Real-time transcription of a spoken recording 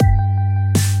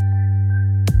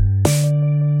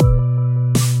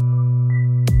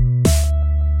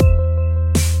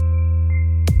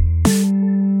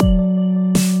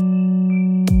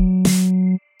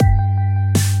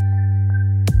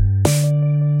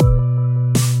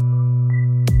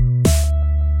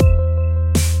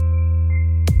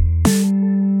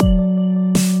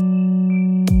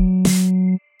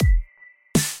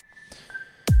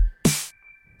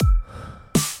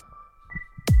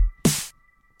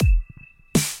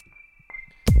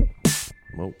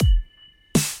Whoa.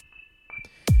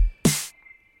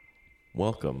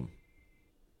 Welcome.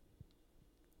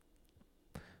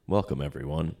 Welcome,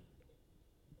 everyone.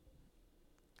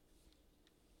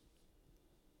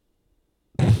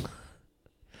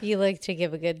 You like to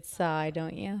give a good sigh,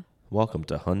 don't you? Welcome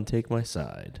to Hun Take My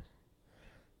Side,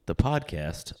 the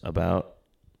podcast about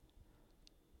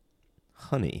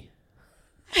honey.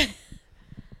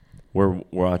 We're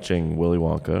watching Willy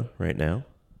Wonka right now,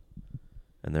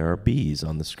 and there are bees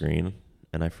on the screen,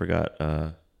 and I forgot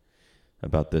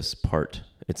about this part.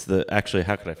 It's the actually.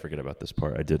 How could I forget about this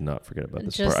part? I did not forget about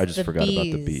this part. I just forgot about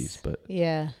the bees. But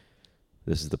yeah,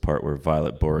 this is the part where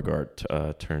Violet Beauregard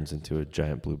turns into a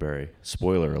giant blueberry.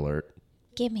 Spoiler alert.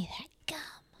 Give me that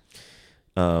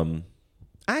gum.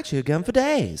 I chew gum for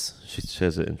days. She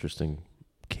has an interesting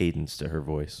cadence to her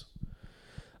voice.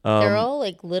 They're all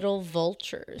like little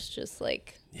vultures, just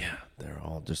like they're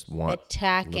all just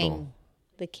attacking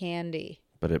the candy.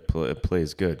 But it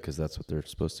plays good because that's what they're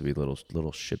supposed to be,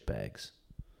 little shit bags.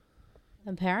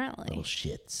 Apparently, little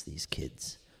shits. These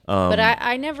kids. But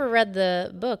I never read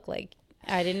the book. Like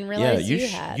I didn't realize you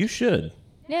had. You should.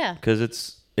 Yeah, because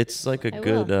it's like a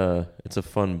good. It's a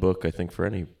fun book, I think, for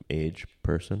any age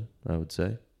person. I would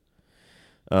say.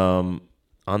 On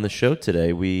the show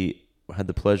today, we had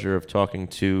the pleasure of talking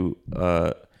to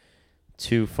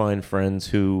two fine friends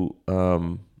who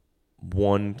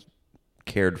one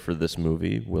cared for this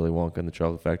movie, Willy Wonka and the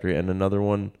Chocolate Factory, and another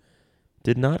one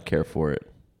did not care for it.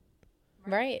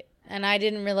 Right. And I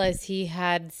didn't realize he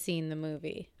had seen the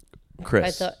movie.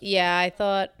 Chris. I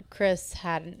thought Chris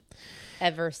hadn't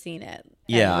ever seen it.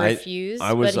 Yeah, refused.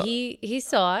 But he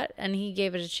saw it and he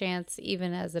gave it a chance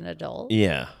even as an adult.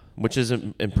 Yeah, which is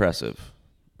impressive.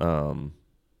 But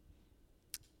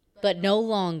no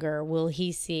longer will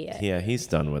he see it. Yeah, he's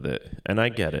done with it, and I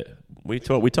get it. We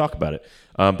talk about it.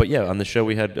 But yeah, on the show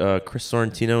we had Chris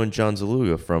Sorrentino and John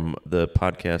Zaluga from the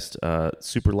podcast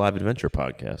Super Live Adventure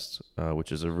Podcast,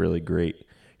 which is a really great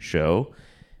show.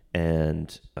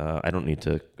 And I don't need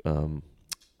to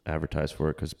advertise for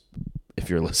it because if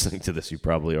you're listening to this, you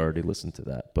probably already listened to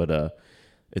that. But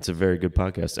it's a very good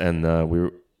podcast, and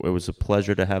it was a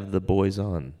pleasure to have the boys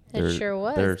on. It sure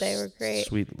was. They were great,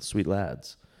 sweet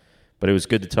lads. But it was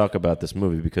good to talk about this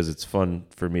movie because it's fun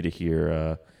for me to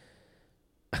hear.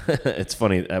 It's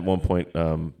funny, at one point,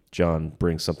 John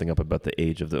brings something up about the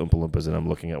age of the Oompa Loompas, and I'm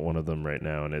looking at one of them right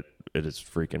now, and it is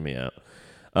freaking me out.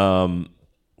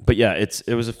 But yeah,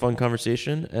 it was a fun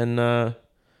conversation, and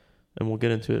we'll get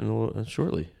into it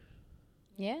shortly.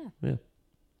 Yeah. Yeah.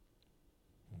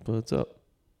 What's up?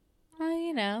 Well,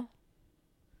 you know.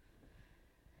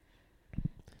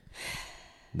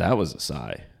 That was a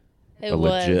sigh. It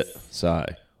was. Legit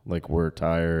sigh. Like we're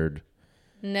tired.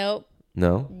 Nope.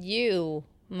 No? You,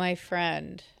 my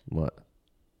friend. What?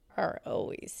 Are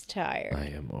always tired. I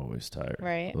am always tired.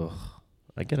 Right? Ugh.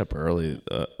 I get up early,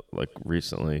 like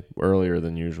recently, earlier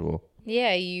than usual.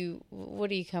 Yeah,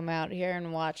 what do you come out here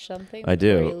and watch something I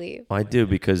before do. you leave? I do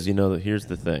because, here's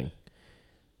the thing.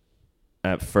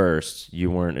 At first, you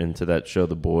weren't into that show,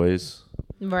 The Boys.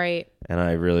 Right. And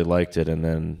I really liked it, and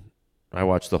then I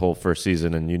watched the whole first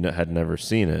season, and you had never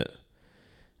seen it.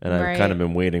 And I've kind of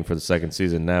been waiting for the second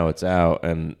season. Now it's out,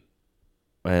 and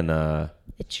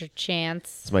it's your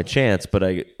chance. It's my chance,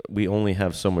 but we only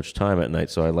have so much time at night,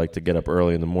 so I like to get up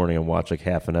early in the morning and watch like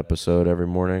half an episode every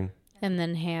morning. And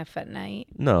then half at night.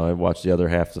 No, I watch the other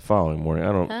half the following morning.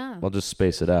 I'll just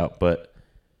space it out. But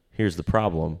here's the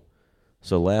problem.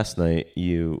 So last night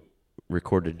you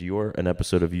recorded an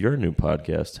episode of your new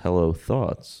podcast, Hello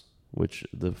Thoughts, which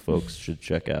the folks should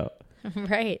check out.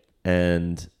 Right.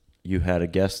 And you had a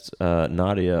guest,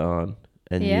 Nadia, on,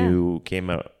 and you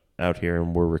came out here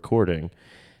and were recording.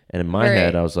 And in my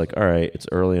head, I was like, all right, it's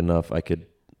early enough. I'm going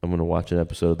to watch an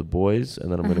episode of The Boys,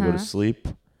 and then I'm going to go to sleep.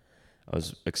 I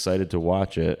was excited to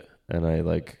watch it, and I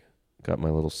got my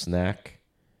little snack,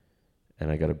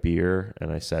 and I got a beer,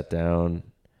 and I sat down,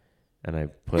 and I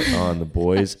put on The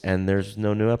Boys, and there's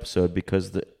no new episode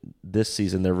because this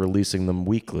season they're releasing them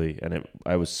weekly, and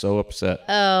I was so upset.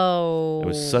 Oh. It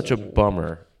was such a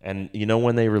bummer. And you know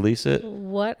when they release it?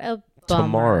 What a bummer.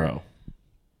 Tomorrow.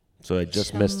 So I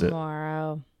just missed it.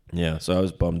 Tomorrow. Yeah, so I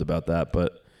was bummed about that,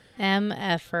 but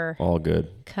MFer. all good.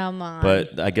 Come on.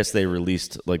 But I guess they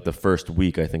released, the first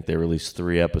week, I think they released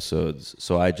 3 episodes.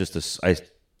 So I just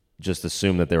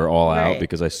assumed that they were all out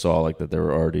because I saw that there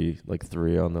were already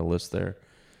 3 on the list there.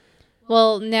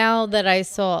 Well, now that I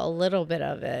saw a little bit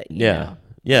of it, you know,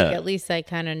 at least I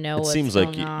kind of know what's going on. It seems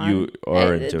like you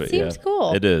are into it. It seems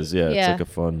cool. It is, yeah.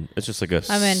 It's just like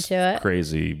I'm into it.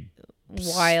 Crazy,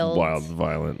 wild,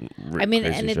 violent. I mean,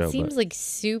 and it show, seems like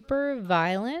super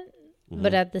violent.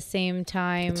 but at the same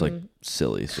time, it's like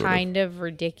silly, kind of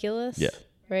ridiculous. Yeah.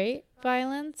 Right?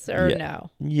 Violence or no?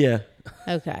 Yeah.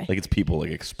 Okay. Like it's people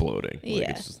like exploding. Like,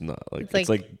 yeah. It's just not like it's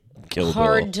like Kill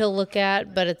hard Bill. To look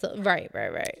at, but it's right.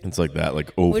 It's like that,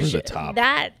 like over the top.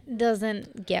 That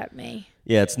doesn't get me.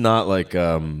 Yeah, it's not like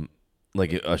a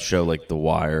show like The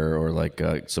Wire or like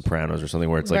Sopranos or something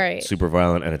where it's like super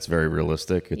violent and it's very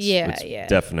realistic. It's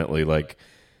definitely like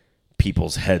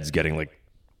people's heads getting like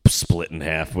split in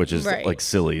half, which is like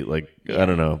silly. Like I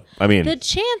don't know. I mean, the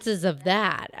chances of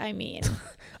that. I mean,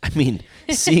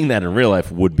 seeing that in real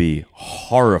life would be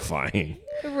horrifying.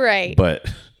 Right.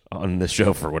 But on the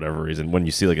show, for whatever reason, when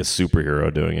you see like a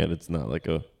superhero doing it, it's not like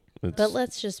a. But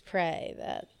let's just pray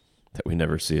that we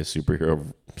never see a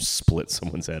superhero split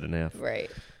someone's head in half. Right.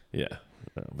 Yeah.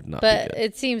 That would not but be good.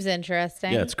 It seems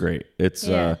interesting. Yeah, it's great. It's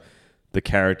the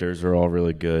characters are all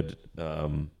really good. I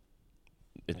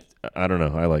don't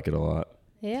know. I like it a lot.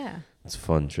 Yeah. It's a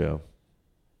fun show.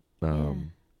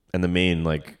 And the main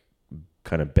like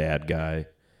kind of bad guy,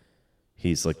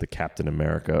 he's like the Captain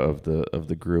America of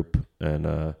the group,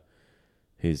 and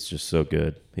he's just so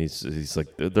good. He's like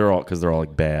they're all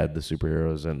like bad, the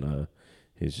superheroes, and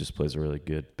he just plays a really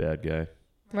good bad guy.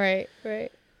 Right.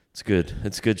 It's good.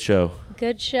 It's a good show.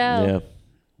 Good show. Yeah.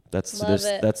 That's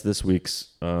this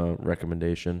week's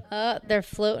recommendation. They're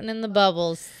floating in the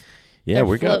bubbles. Yeah,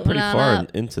 we got pretty far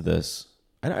into this.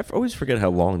 And I always forget how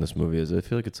long this movie is. I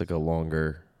feel like it's like a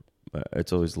longer.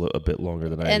 It's always a bit longer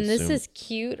than I assumed. And this is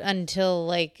cute until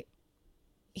like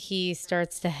he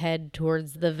starts to head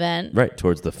towards the vent. Right,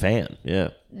 towards the fan. Yeah.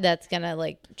 That's gonna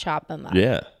like chop him up.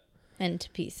 Yeah. Into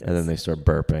pieces. And then they start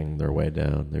burping their way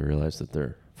down. They realize that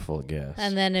they're full of gas.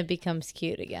 And then it becomes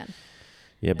cute again.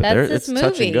 Yeah, but it's movie,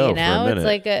 touch and go you know? for a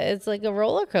minute. It's like a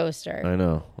roller coaster. I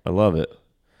know. I love it.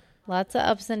 Lots of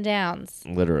ups and downs.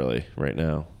 Literally, right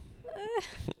now.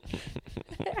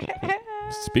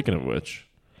 Speaking of which,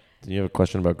 do you have a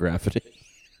question about Gravity?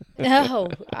 No,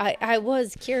 I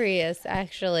was curious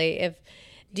actually.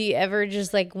 Do you ever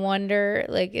just like wonder,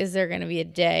 like, is there going to be a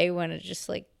day when it just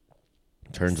like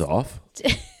turns off?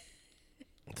 Did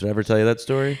I ever tell you that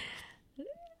story?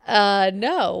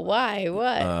 No. Why?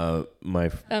 What?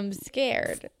 I'm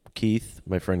scared. Keith,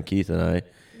 my friend Keith, and I.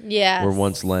 Yes. Were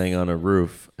once laying on a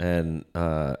roof and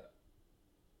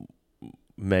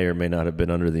may or may not have been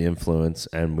under the influence,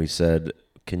 and we said,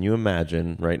 can you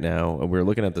imagine right now, and we were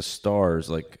looking at the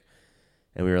stars, like,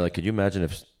 and we were like, could you imagine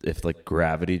if like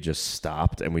gravity just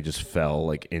stopped and we just fell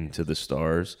like into the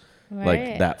stars,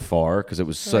 like that far, because it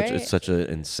was it's such an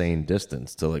insane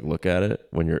distance to like look at it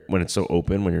when it's so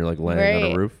open, when you're like laying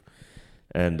on a roof.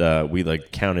 And we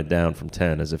like counted down from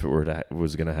 10 as if it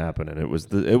was going to happen, and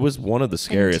it was one of the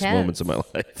scariest moments of my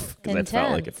life, because I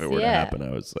felt like if it were to happen,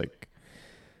 I was like,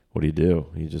 "What do?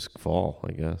 You just fall,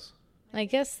 I guess." I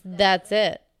guess that's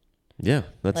it. Yeah,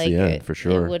 that's like the end for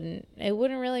sure. It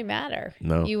wouldn't really matter.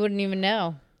 No, you wouldn't even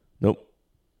know. Nope.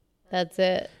 That's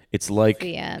it. It's like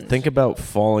the end. Think about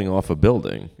falling off a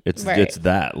building. It's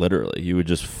that literally. You would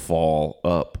just fall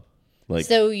up. Like,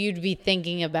 so you'd be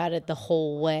thinking about it the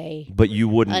whole way, but you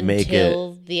wouldn't make it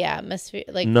until the atmosphere.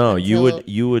 Like no, you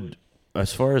would.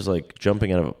 As far as like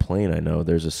jumping out of a plane, I know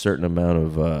there's a certain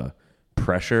amount of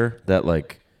pressure that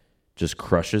like just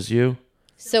crushes you.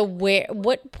 So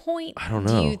what point I don't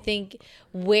know. Do you think?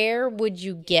 Where would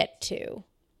you get to?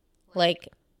 Like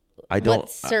I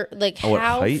don't.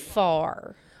 How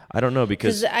far? I don't know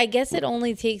because I guess it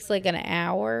only takes like an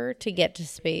hour to get to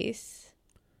space.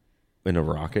 In a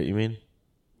rocket, you mean?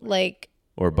 Like,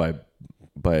 or by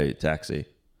taxi?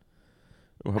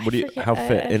 How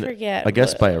fit? I forget. I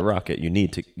guess by a rocket,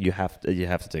 you have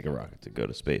to take a rocket to go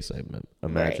to space. I'm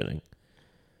imagining. Right.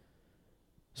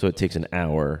 So it takes an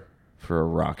hour for a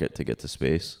rocket to get to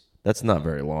space. That's not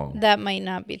very long. That might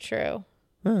not be true.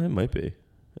 It might be.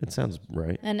 It sounds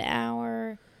right. An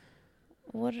hour.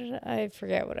 What did I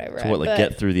forget what I read? So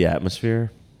get through the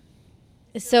atmosphere?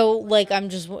 So, like,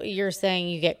 you're saying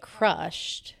you get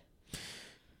crushed.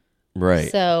 Right.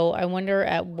 So, I wonder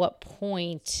at what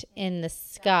point in the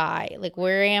sky, like,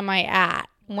 where am I at?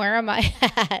 Where am I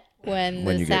at when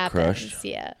this happens? Crushed?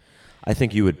 Yeah. I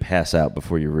think you would pass out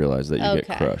before you realize that you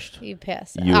get crushed. You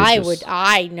pass out.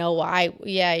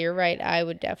 Yeah, you're right. I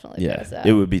would definitely pass out.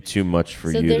 It would be too much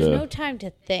for you to. So, there's no time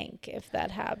to think if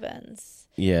that happens.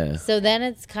 Yeah. So, then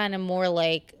it's kind of more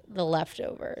like The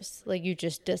Leftovers. Like, you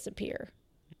just disappear.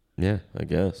 Yeah, I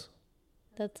guess.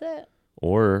 That's it.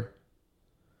 Or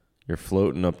you're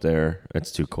floating up there.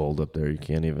 It's too cold up there. You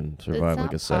can't even survive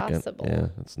like a second. Possible. Yeah,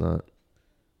 it's not.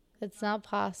 It's not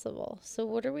possible. So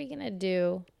what are we going to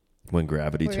do When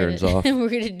gravity turns off. We're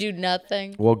going to do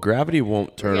nothing. Well, gravity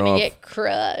won't turn We're off. going to get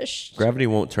crushed. Gravity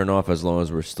won't turn off as long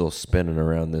as we're still spinning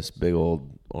around this big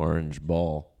old orange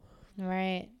ball.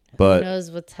 Right. But who knows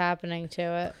what's happening to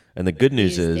it? And the good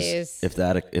news these is, days.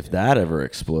 if that ever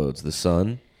explodes, the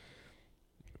sun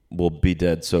will be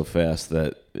dead so fast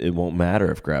that it won't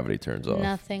matter if gravity turns off.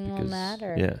 Nothing will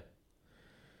matter. Yeah.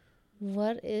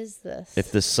 What is this?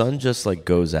 If the sun just like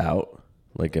goes out,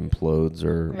 like implodes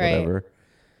or whatever,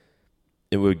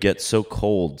 it would get so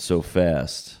cold so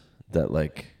fast that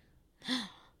like it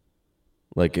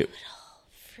would all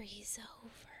freeze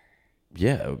over.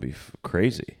 Yeah, it would be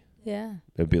crazy. Yeah.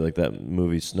 It would be like that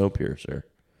movie Snowpiercer.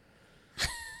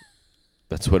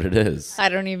 That's what it is. I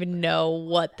don't even know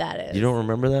what that is. You don't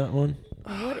remember that one?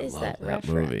 What is that reference?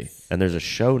 Movie. And there's a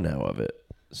show now of it,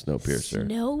 Snowpiercer.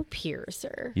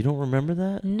 Snowpiercer. You don't remember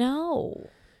that? No.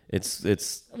 It's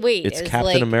Captain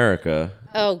Captain America.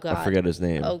 Oh God. I forget his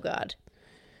name. Oh God.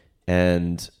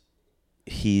 And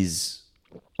he's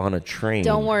on a train.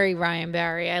 Don't worry, Ryan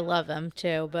Barry. I love him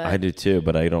too, but I do too,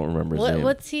 but I don't remember his name.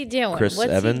 What's he doing? Chris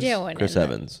Evans? Chris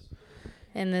Evans.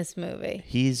 In this movie.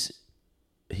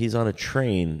 He's on a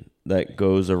train that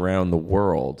goes around the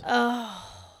world. Oh.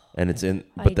 And it's in,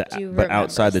 but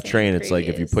outside the train, it's like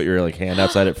if you put your like hand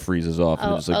outside, it freezes off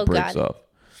and it just like breaks off.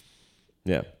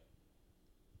 Yeah.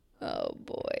 Oh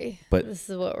boy. But this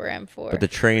is what we're in for. But the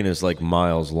train is like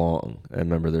miles long. And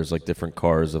remember, there's like different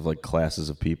cars of like classes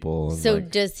of people. And so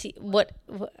like, does he?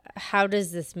 How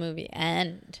does this movie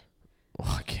end? Well,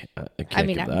 I can't I'm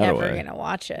give that never away. gonna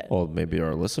watch it. Well, maybe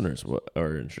our listeners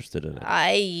are interested in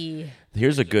it.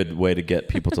 Here's a good way to get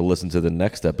people to listen to the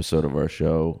next episode of our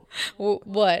show.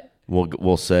 What?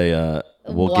 We'll say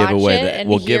we'll watch give away it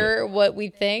and hear what we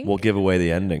think. We'll give away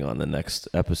the ending on the next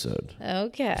episode.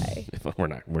 Okay. If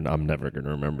I'm never going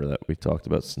to remember that we talked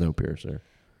about Snowpiercer.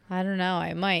 I don't know.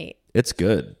 I might. It's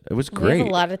good. It was great. We have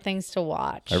a lot of things to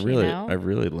watch. I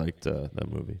really liked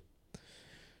that movie.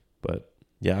 But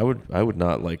yeah, I would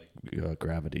not like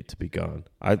gravity to be gone.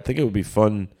 I think it would be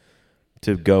fun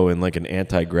to go in like an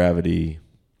anti-gravity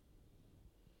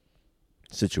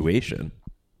situation.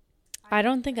 I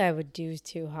don't think I would do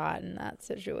too hot in that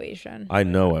situation. I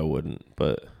know I wouldn't,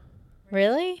 but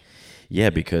really? Yeah,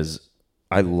 because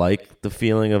I like the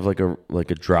feeling of like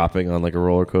a dropping on like a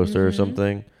roller coaster or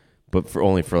something, but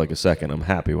only for like a second. I'm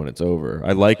happy when it's over.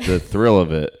 I like the thrill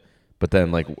of it. But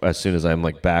then, like, as soon as I'm,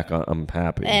 like, back, I'm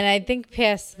happy. And I think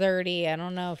past 30, I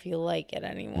don't know if you like it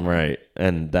anymore. Right.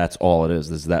 And that's all it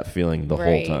is that feeling the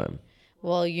whole time.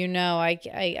 Well, I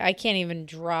can't even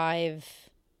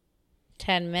drive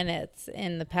 10 minutes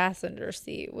in the passenger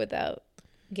seat without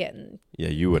getting Yeah,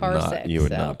 you would not. sick, You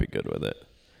would not be good with it.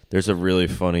 There's a really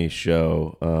funny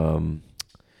show.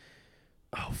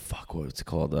 What's it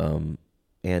called?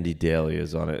 Andy Daly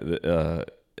is on it.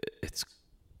 It's...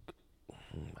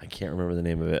 I can't remember the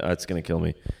name of it. It's gonna kill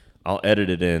me. I'll edit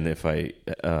it in if I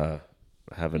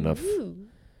have enough. Ooh.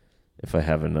 If I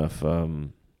have enough. I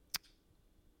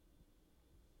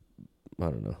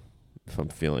don't know if I'm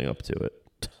feeling up to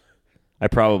it. I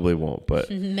probably won't,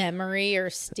 but memory or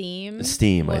steam.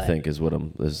 Steam, what? I think, is what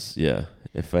I'm. Yeah.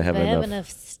 If I have enough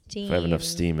steam. If I have enough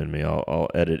steam in me, I'll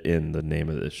edit in the name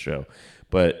of this show.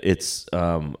 But it's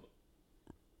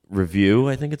Review.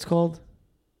 I think it's called.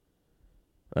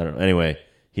 I don't know. Anyway,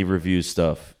 he reviews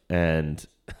stuff, and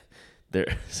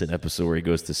there's an episode where he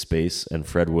goes to space, and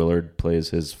Fred Willard plays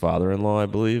his father-in-law, I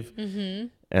believe. Mm-hmm.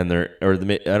 And I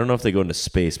don't know if they go into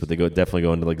space, but they definitely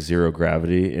go into like zero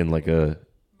gravity in like a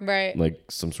like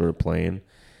some sort of plane.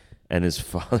 And his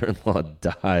father-in-law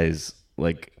dies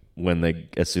like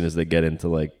as soon as they get into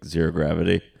like zero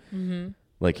gravity. Mm-hmm.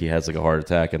 Like he has like a heart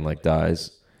attack and like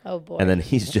dies. Oh boy! And then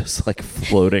he's just like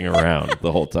floating around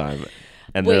the whole time.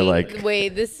 And they're like,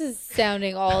 wait, this is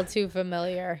sounding all too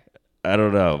familiar. I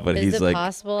don't know, but he's like, is it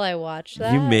possible I watched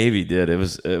that? You maybe did. It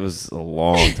was a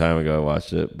long time ago I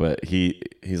watched it, but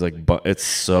he's like, it's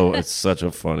such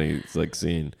a funny like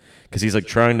scene because he's like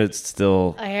trying to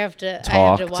still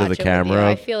talk to the camera.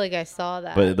 I feel like I saw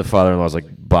that, but the father-in-law's like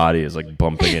body is like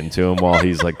bumping into him while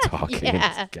he's like talking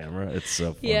into the camera. It's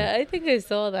so funny. Yeah, I think I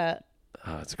saw that.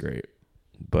 Oh, it's great,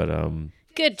 but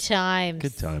good times.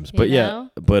 Good times, but yeah,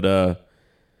 but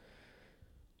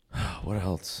what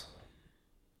else?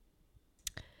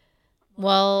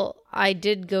 Well, I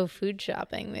did go food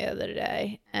shopping the other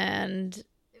day, and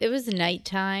it was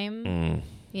nighttime.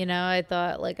 You know, I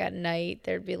thought like at night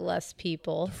there'd be less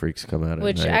people. The freaks come out at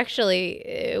which night. Actually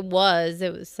it was.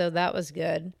 So that was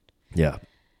good. Yeah.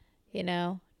 You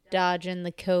know, dodging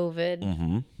the COVID.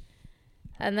 Mm-hmm.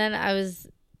 And then I was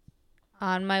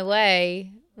on my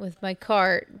way with my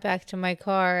cart back to my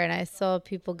car, and I saw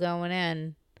people going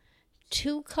in.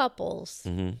 2 couples.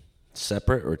 Mm-hmm.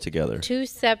 Separate or together? 2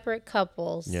 separate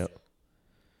couples. Yep.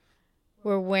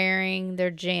 Were wearing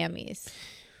their jammies.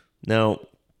 Now,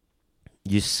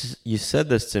 you said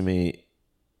this to me,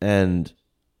 and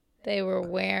they were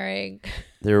wearing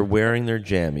their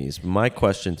jammies. My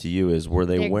question to you is: were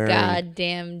they their wearing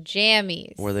goddamn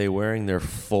jammies? Were they wearing their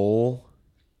full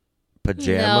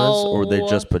pajamas, or were they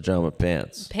just pajama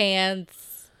pants?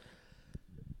 Pants.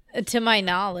 To my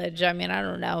knowledge, I mean, I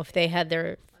don't know if they had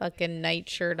their fucking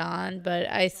nightshirt on, but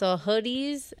I saw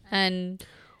hoodies and.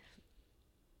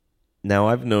 Now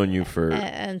I've known you for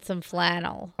and some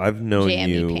flannel. I've known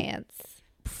jammy you pants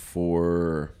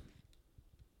for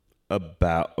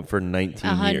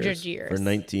 19 years. For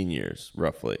 19 years,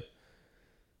 roughly.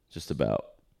 Just about.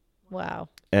 Wow.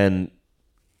 And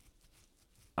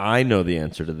I know the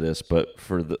answer to this, but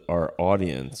for our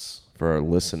audience, for our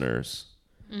listeners,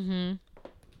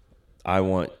 I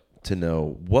want to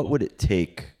know, what would it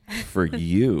take for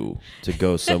you to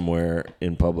go somewhere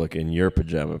in public in your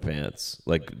pajama pants,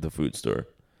 like the food store,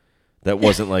 that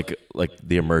wasn't like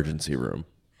the emergency room?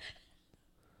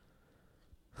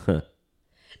 Huh.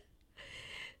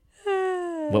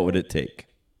 What would it take?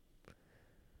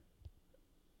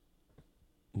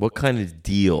 What kind of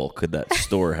deal could that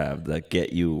store have that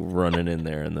get you running in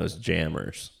there in those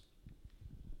jammers?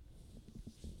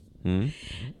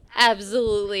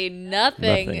 Absolutely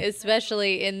nothing,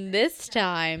 especially in this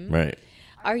time. Right.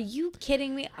 Are you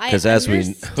kidding me? Because as we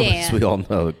all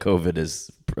know, COVID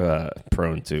is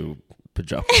prone to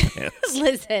pajama pants.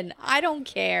 Listen, I don't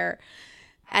care.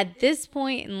 At this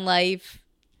point in life,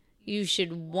 you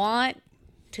should want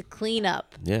to clean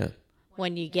up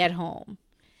when you get home.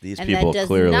 These and people that does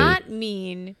clearly not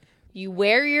mean you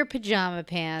wear your pajama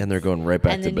pants and they're going right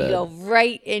back to bed. And then you go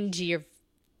right into your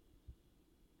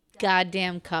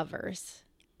goddamn covers.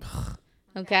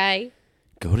 Okay?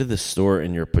 Go to the store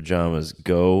in your pajamas.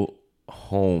 Go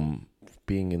home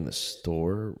being in the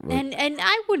store. And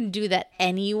I wouldn't do that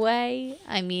anyway.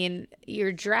 I mean,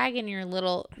 you're dragging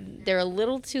they're a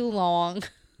little too long.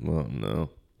 Oh, no.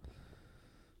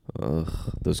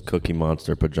 Those Cookie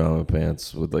Monster pajama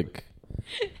pants with like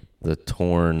the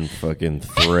torn fucking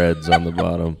threads on the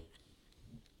bottom.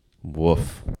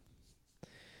 Woof.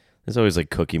 There's always like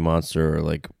Cookie Monster or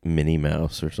like Minnie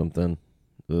Mouse or something.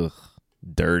 Ugh.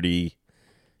 Dirty.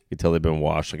 You can tell they've been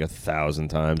washed like 1,000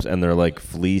 times. And they're like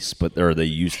fleece, or they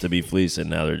used to be fleece, and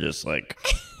now they're just like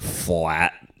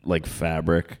flat, like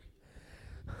fabric.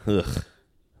 Ugh.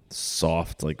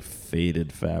 Soft, like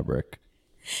faded fabric.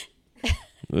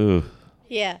 Ugh.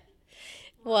 Yeah.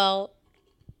 Well,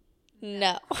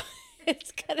 no.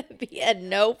 It's going to be a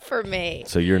no for me.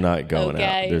 So you're not going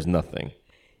out. There's nothing.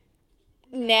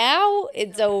 Now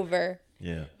it's over.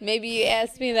 Yeah. Maybe you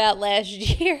asked me that last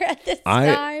year at this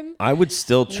time. I would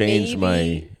still change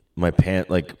my pant.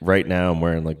 Like right now, I'm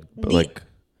wearing like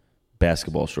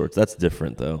basketball shorts. That's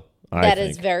different though. That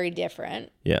is very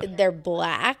different. Yeah. They're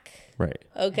black. Right.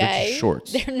 Okay. They're just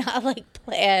shorts. They're not like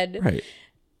plaid. Right.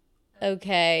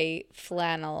 Okay.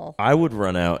 Flannel. I would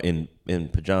run out in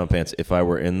pajama pants if I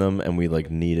were in them and we like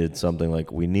needed something,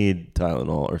 like we need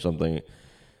Tylenol or something.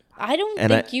 I don't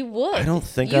think you would. I don't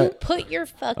think you put your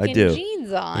fucking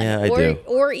jeans on. Yeah, I do.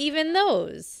 Or even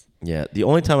those. Yeah. The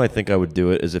only time I think I would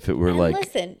do it is if it were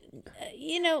listen,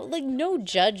 like no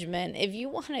judgment. If you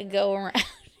want to go around.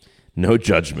 No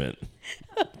judgment.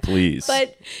 Please.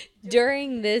 But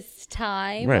during this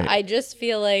time, I just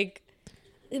feel like,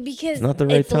 because it's not the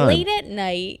right time. Late at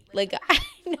night, like I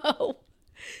know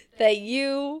that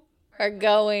you are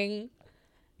going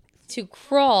to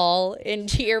crawl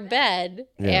into your bed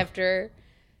after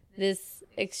this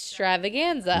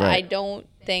extravaganza. Right. I don't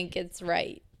think it's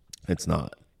right. It's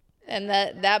not. And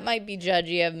that might be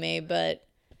judgy of me, but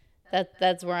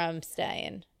that's where I'm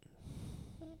staying.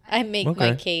 I make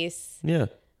my case. Yeah.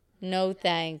 No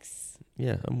thanks.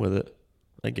 Yeah, I'm with it.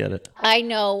 I get it. I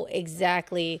know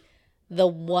exactly the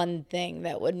one thing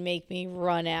that would make me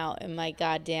run out in my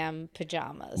goddamn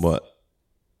pajamas. What?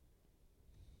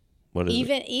 What is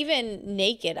it? Even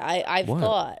naked, I've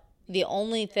thought the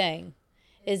only thing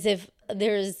is if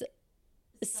there's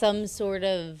some sort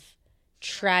of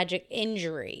tragic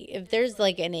injury. If there's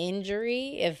like an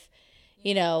injury, if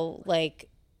like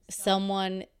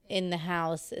someone in the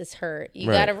house is hurt, you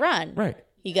gotta run. Right.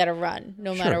 You gotta run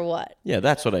no matter what. Yeah,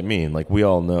 that's what I mean. Like we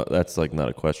all know that's like not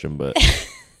a question, but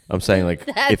I'm saying like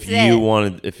if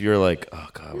you're like, oh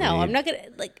god, no, I'm not gonna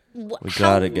like.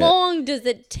 How long does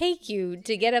it take you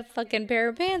to get a fucking pair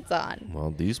of pants on?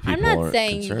 Well, these people. I'm not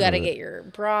saying you gotta get your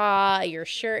bra, your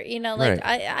shirt. You know, like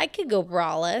I could go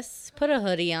braless, put a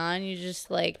hoodie on. You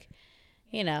just like,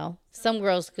 you know, some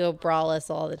girls go braless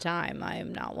all the time. I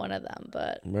am not one of them,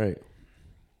 but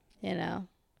you know,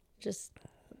 just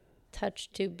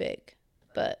touch too big,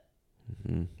 but.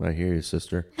 I hear you,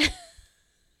 sister.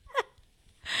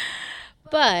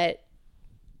 But,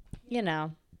 you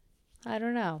know, I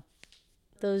don't know.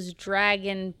 Those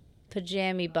dragon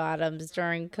pajama bottoms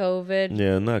during COVID.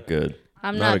 Yeah, not good.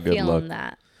 I'm not feeling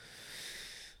that.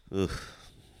 Ugh.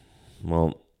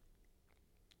 Well,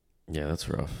 yeah, that's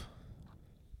rough.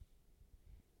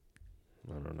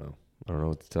 I don't know. I don't know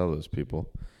what to tell those people.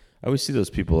 I always see those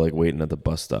people like waiting at the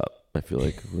bus stop. I feel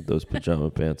like with those pajama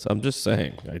pants. I'm just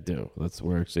saying, I do. That's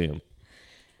where I see them.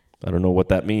 I don't know what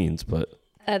that means, but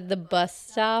at the bus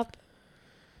stop,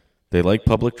 they like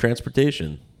public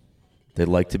transportation. They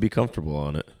like to be comfortable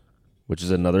on it, which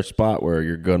is another spot where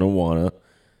you're gonna wanna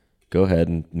go ahead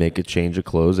and make a change of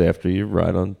clothes after you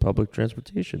ride on public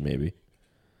transportation. Maybe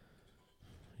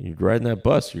you ride in that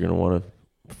bus, you're gonna want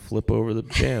to flip over the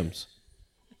jams.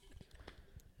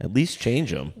 At least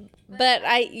change them. But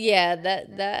that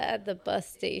at the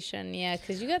bus station,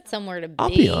 because you got somewhere to be. I'll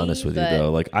be honest with you though,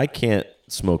 like I can't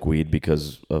smoke weed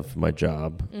because of my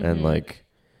job, and like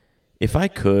if I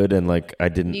could, and like I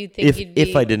didn't,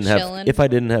 if I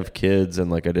didn't have kids,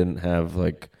 and like I didn't have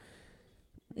like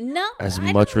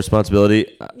much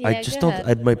responsibility, I just don't.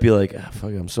 I might be like,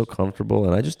 fuck, I'm so comfortable,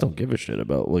 and I just don't give a shit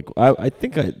about like. I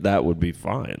think that would be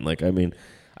fine. Like I mean,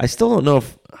 I still don't know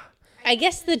if. I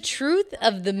guess the truth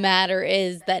of the matter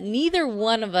is that neither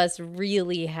one of us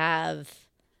really have.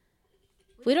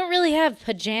 We don't really have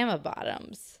pajama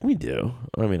bottoms. We do.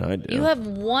 I mean, I do. You have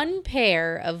one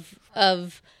pair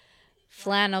of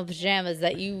flannel pajamas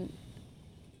that you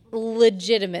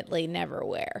legitimately never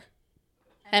wear,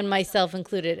 and myself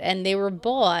included. And they were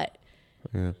bought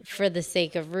for the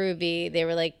sake of Ruby. They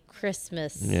were like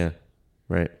Christmas. Yeah,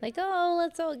 right. Like, oh,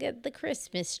 let's all get the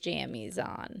Christmas jammies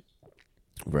on.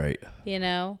 Right. You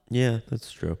know? Yeah,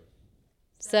 that's true.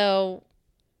 So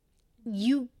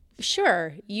you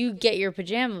get your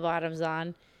pajama bottoms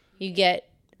on.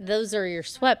 Those are your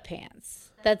sweatpants.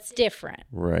 That's different.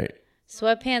 Right.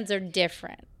 Sweatpants are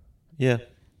different. Yeah.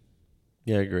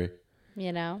 Yeah, I agree.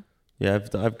 You know? Yeah,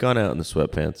 I've gone out in the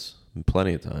sweatpants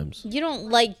plenty of times. You don't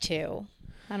like to.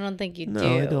 I don't think you do.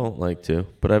 No, I don't like to,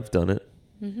 but I've done it.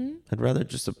 Mm-hmm. I'd rather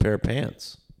just a pair of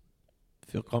pants.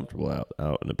 Feel comfortable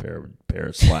out in a pair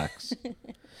of slacks.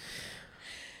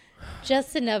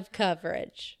 Just enough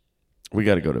coverage. We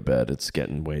got to go to bed. It's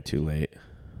getting way too late.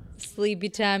 Sleepy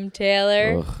time,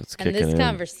 Taylor. Ugh, it's and this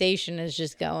conversation is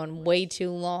just going way too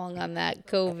long on that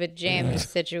COVID jam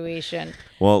situation.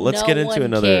 Well, let's get into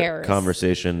another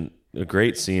conversation. A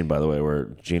great scene, by the way, where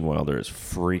Gene Wilder is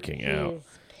freaking out.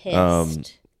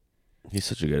 Pissed. He's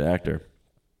such a good actor.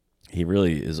 He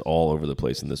really is all over the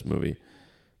place in this movie.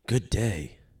 Good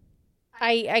day.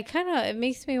 I kind of, it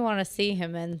makes me want to see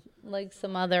him in like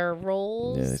some other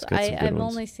roles. Yeah, he's got some good I've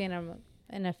ones. only seen him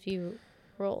in a few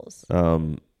roles.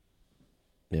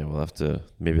 Yeah, we'll have to,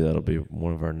 maybe that'll be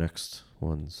one of our next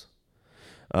ones.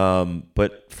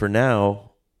 But for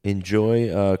now,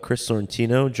 enjoy Chris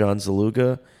Sorrentino, John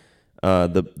Zaluga,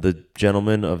 the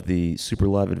gentlemen of the Super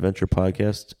Live Adventure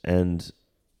podcast, and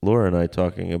Laura and I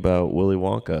talking about Willy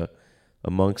Wonka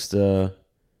amongst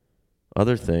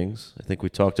other things. I think we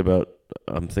talked about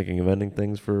I'm thinking of ending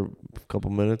things for a couple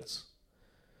minutes.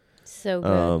 So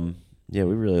good. Yeah,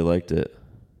 we really liked it.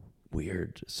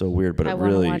 Weird. So weird, but I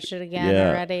want to watch it again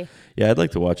already. Yeah, I'd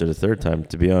like to watch it a third time,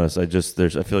 to be honest. I feel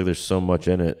like there's so much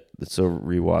in it that's so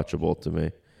rewatchable to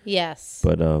me. Yes.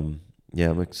 But yeah,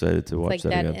 I'm excited to watch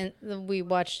that again. We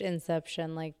watched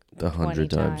Inception like 100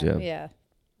 times, yeah. Yeah.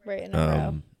 Right in a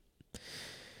row.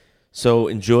 So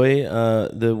enjoy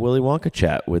the Willy Wonka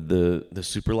chat with the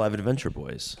Super Live Adventure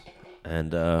boys,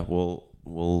 and we'll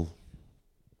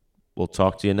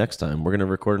talk to you next time. We're gonna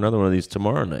record another one of these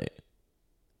tomorrow night.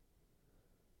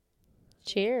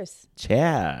 Cheers.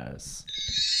 Cheers.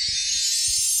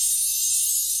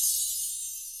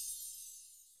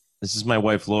 This is my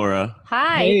wife Laura.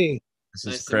 Hi. Hey. This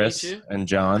is Chris and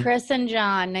John. Chris and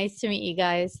John. Nice to meet you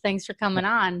guys. Thanks for coming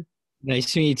on.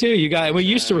 Nice to meet you too. You guys, we're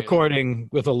used to recording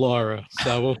with a Laura,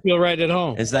 so we'll feel right at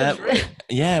home. Is that right?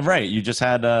 Yeah, right. You just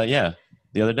had the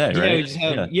other day, right? Yeah, we just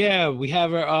have, we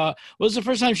have her. Well, it was the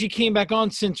first time she came back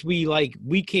on since we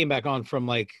came back on from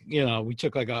we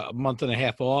took like a month and a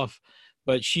half off,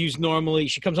 but she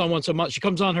comes on once a month. She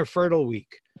comes on her fertile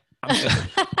week.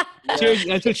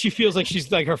 That's what she feels like.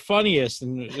 She's like her funniest,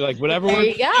 and like whatever. There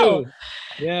you go.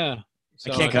 Yeah.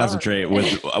 So I can't concentrate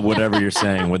with whatever you're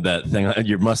saying with that thing.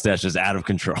 Your mustache is out of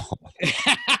control.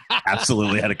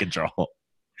 Absolutely out of control.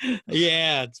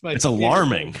 Yeah, it's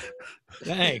alarming.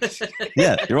 Thanks.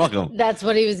 Yeah, you're welcome. That's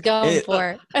what he was going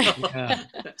for. Yeah.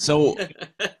 So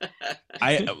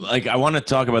I want to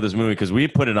talk about this movie because we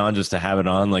put it on just to have it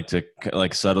on, like to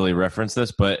like subtly reference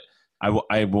this. But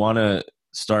I want to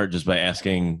start just by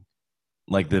asking,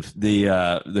 like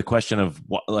the question of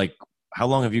what, like, how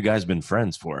long have you guys been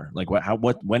friends for? Like,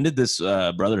 when did this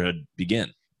brotherhood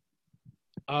begin?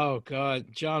 Oh God,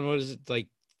 John, what is it like?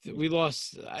 We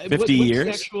lost 50 years.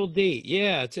 What's the actual date?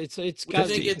 Yeah, it's got. I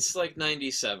think it's like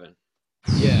 97.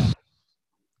 Yeah.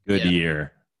 Good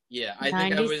year. Yeah, I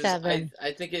think 97.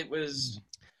 I think it was.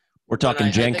 We're talking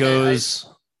Jenkos.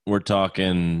 We're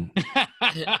talking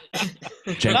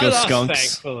Jenko Not us, skunks.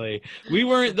 thankfully, we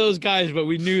weren't those guys, but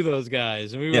we knew those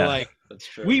guys, and we were like, that's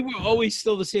true. we were always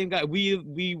still the same guy.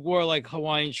 We wore like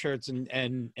Hawaiian shirts and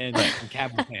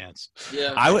camo pants.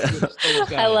 Yeah,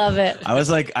 I love it. I was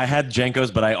like, I had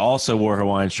Jenkos, but I also wore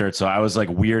Hawaiian shirts, so I was like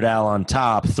Weird Al on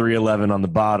top, 311 on the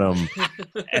bottom,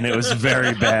 and it was a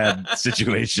very bad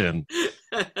situation.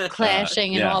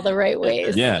 Clashing in all the right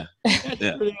ways. Yeah,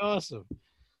 That's pretty awesome.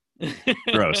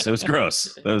 Gross. It was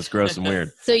gross. That was gross and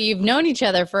weird. So you've known each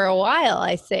other for a while,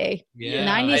 I see. Yeah.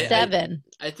 97.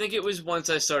 I think it was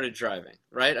once I started driving,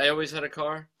 right? I always had a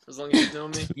car as long as you've known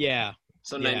me. Yeah.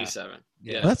 So Yeah. 97.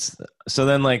 Yeah. That's so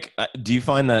then, like, do you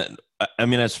find that, I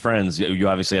mean, as friends, you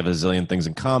obviously have a zillion things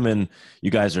in common. You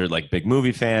guys are like big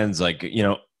movie fans. Like, you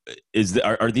know,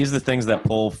 are these the things that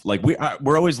pull, like,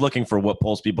 we're always looking for what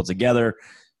pulls people together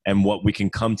and what we can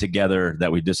come together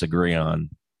that we disagree on.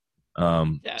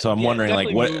 So I'm wondering,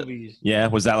 like, what, movies.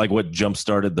 was that like what jump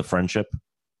started the friendship?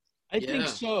 I think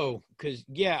so, because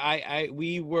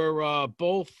we were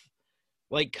both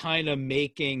like kind of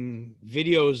making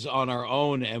videos on our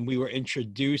own, and we were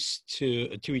introduced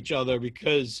to each other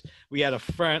because we had a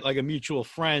friend, like a mutual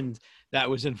friend, that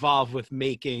was involved with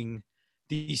making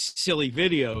these silly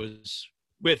videos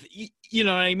with, you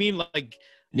know what I mean, like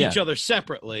each other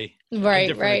separately, on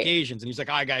different occasions, and he's like,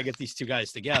 I gotta get these two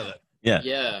guys together.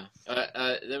 Yeah.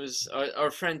 There was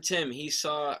our friend Tim. He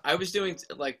saw I was doing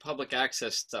like public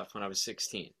access stuff when I was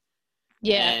 16.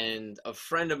 Yeah. And a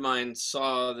friend of mine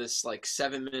saw this like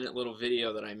 7-minute little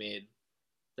video that I made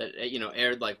that, you know,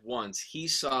 aired like once. He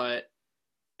saw it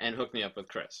and hooked me up with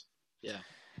Chris. Yeah.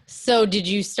 So did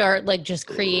you start like just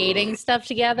creating stuff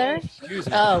together?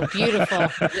 Oh, beautiful.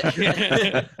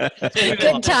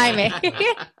 Good timing.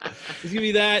 There's gonna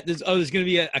be that. There's gonna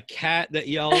be a cat that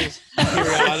yells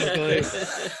periodically.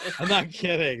 I'm not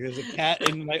kidding. There's a cat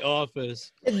in my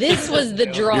office. This was the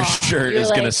draw. Your shirt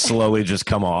is gonna slowly just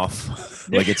come off.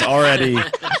 Like it's already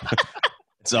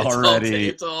it's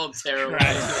all terrible.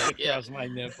 Across my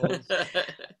nipples.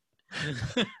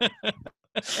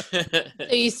 So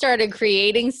you started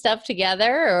creating stuff together,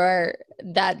 or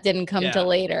that didn't come till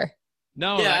later?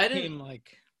 No, I came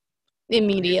like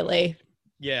immediately.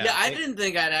 Yeah, I didn't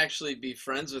think I'd actually be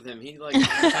friends with him. He like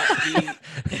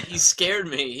he scared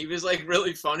me. He was like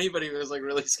really funny, but he was like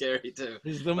really scary too.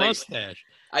 He's the like, mustache.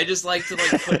 I just like to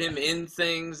like put him in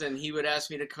things, and he would ask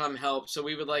me to come help. So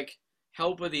we would like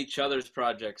help with each other's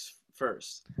projects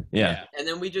first. Yeah. And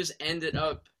then we just ended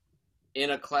up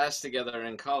in a class together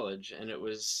in college, and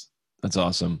that's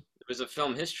awesome. It was a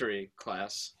film history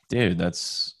class. Dude,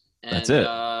 that's it.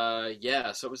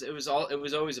 So it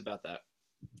was always about that.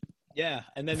 Yeah,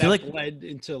 and then that led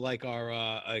into like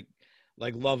our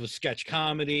like love of sketch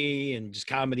comedy and just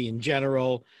comedy in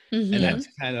general. Mm-hmm. And that's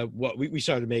kind of what we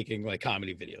started making, like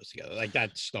comedy videos together. Like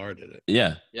that started it.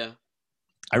 Yeah. Yeah.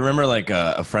 I remember like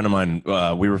a friend of mine,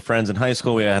 we were friends in high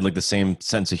school. We had like the same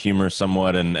sense of humor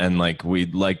somewhat. And like, we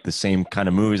liked the same kind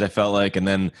of movies, I felt like. And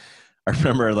then I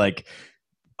remember like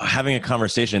having a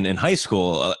conversation in high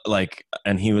school,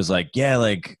 and he was like, yeah,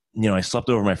 like, you know, I slept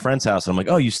over at my friend's house. And I'm like,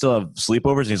 oh, you still have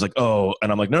sleepovers? And he's like, oh, and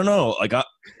I'm like, no, like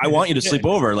I want you to sleep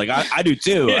over. Like I do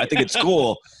too. I think it's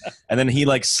cool. And then he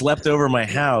like slept over my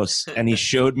house, and he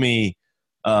showed me,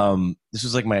 this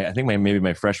was like maybe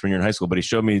my freshman year in high school, but he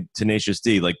showed me Tenacious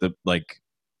D, like the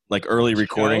early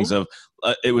recordings of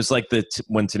it was like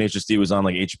when Tenacious D was on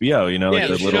like HBO, you know, like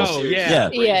the little show, yeah.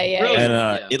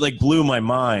 And it like blew my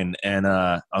mind, and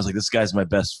I was like, this guy's my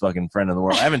best fucking friend in the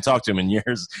world. I haven't talked to him in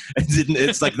years.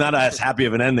 It's like not as happy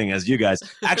of an ending as you guys.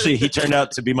 Actually, he turned out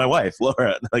to be my wife,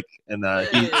 Laura. Like, and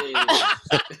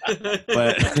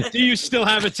But do you still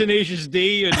have a Tenacious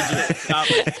D, or did you stop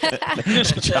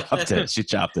it? She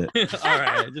chopped it. All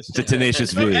right, it's a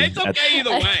Tenacious V. It's okay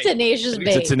either way. Tenacious B.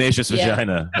 It's a tenacious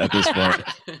vagina at this point.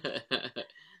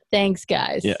 Thanks,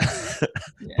 guys. Yeah.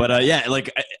 But yeah,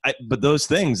 like, but those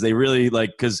things, they really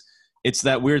like, because it's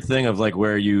that weird thing of like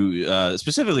where you,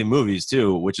 specifically movies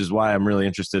too, which is why I'm really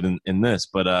interested in this.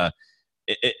 But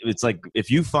it's like if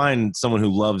you find someone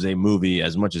who loves a movie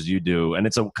as much as you do, and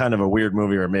it's a kind of a weird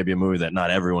movie or maybe a movie that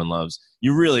not everyone loves,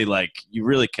 you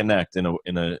really connect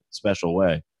in a special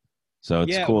way. So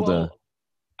it's cool to.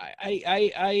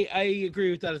 I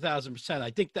agree with that 1,000%.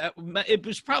 I think that it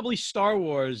was probably Star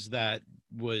Wars that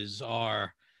was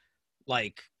our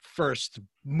like first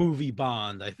movie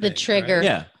bond. I think the trigger.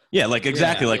 Right? Yeah, like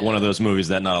exactly like one of those movies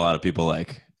that not a lot of people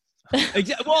like.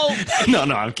 Well, no,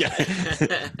 I'm kidding.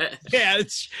 Yeah,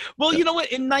 well, you know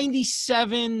what? In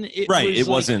 '97, it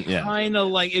wasn't kind of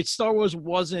like Star Wars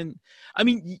wasn't. I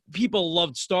mean, people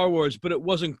loved Star Wars, but it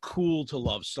wasn't cool to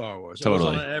love Star Wars. It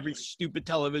totally. was on every stupid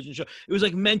television show. It was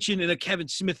like mentioned in a Kevin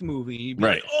Smith movie. You'd be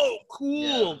right. Like, oh,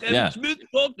 cool! Kevin Smith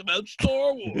talked about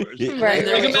Star Wars. Right.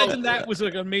 Like, imagine that was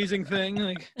like an amazing thing.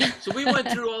 Like, so we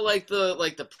went through all like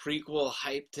the prequel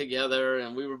hype together,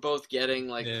 and we were both getting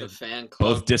like the fan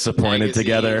club, both disappointed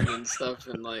together and stuff,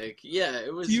 and like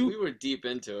it was. We were deep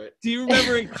into it. Do you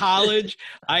remember in college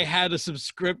I had a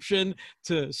subscription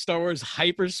to Star Wars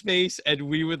Hyperspace, and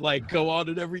we would like go on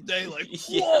it every day, like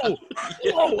whoa,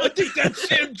 I think that's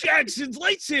Sam Jackson's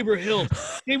lightsaber hilt.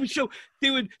 They would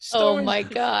Star Wars, my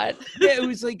God. Yeah, it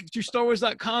was like through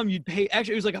StarWars.com. You'd pay.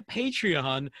 Actually, it was like a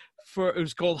Patreon it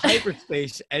was called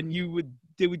Hyperspace, and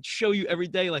they would show you every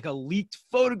day like a leaked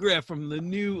photograph from the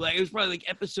new, like it was probably like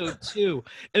episode 2,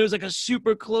 and it was like a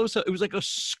super close up. It was like a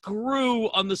screw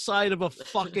on the side of a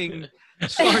fucking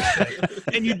starship,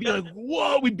 and you'd be like,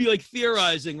 "Whoa!" We'd be like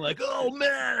theorizing, like, "Oh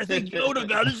man, I think Yoda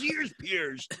got his ears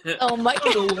pierced." Oh my God!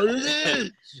 I don't know what it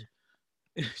is.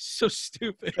 It's so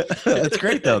stupid. That's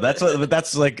great though.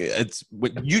 That's like it's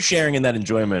what you sharing in that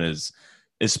enjoyment is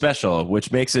special, which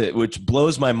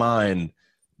blows my mind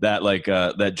that like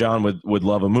that John would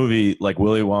love a movie like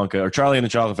Willy Wonka or Charlie and the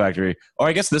Chocolate Factory, or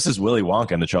I guess this is Willy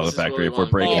Wonka and the Chocolate Factory if we're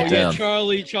breaking it down.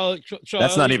 Charlie.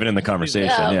 That's not even in the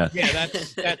conversation. Yeah,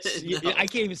 that's. I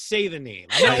can't even say the name.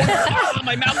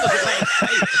 My mouth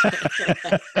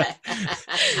doesn't.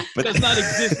 But does not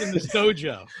exist in this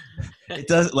dojo. It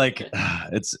does. Like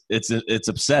it's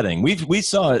upsetting. We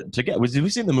saw it together. Did we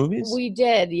see the movies? We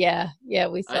did. Yeah,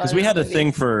 we saw. Because we had a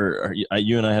thing for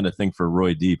you and I had a thing for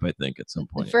Roy Deep, I think, at some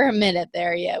point. For a minute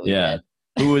there, we did.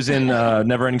 Who was in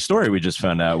Neverending Story? We just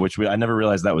found out, which I never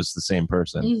realized that was the same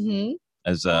person. Mm-hmm.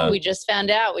 As we just found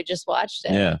out. We just watched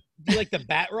it. Yeah. Do you like the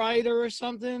Bat Rider or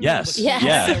something? Yes.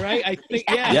 Yeah. Right. I think.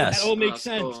 Yeah. Yes. That all makes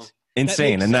sense. Cool.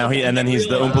 Insane. And now he's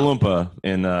the Oompa Loompa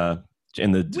in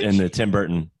the Tim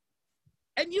Burton.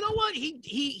 And you know what?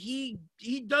 He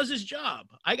does his job.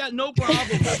 I got no problem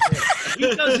with it.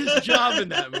 He does his job in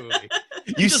that movie.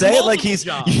 You say it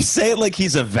like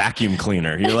he's a vacuum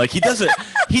cleaner. You're like, he does it.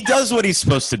 He does what he's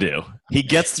supposed to do. He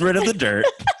gets rid of the dirt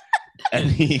and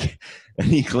he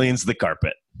cleans the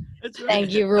carpet. That's right.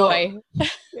 Thank you, Roy.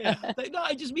 Yeah. No,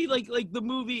 I just mean like the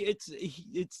movie.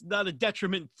 It's not a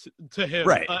detriment to him,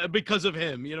 right? Because of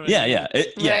him, you know. Yeah.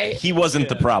 Right. He wasn't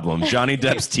the problem. Johnny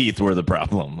Depp's teeth were the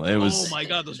problem. It was. Oh my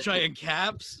God, those giant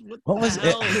caps! What was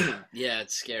it? Yeah,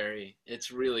 it's scary. It's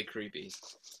really creepy.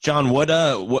 John,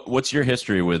 what's your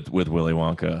history with Willy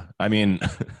Wonka? I mean,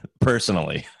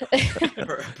 personally.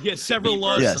 Yeah, several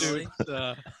lawsuits.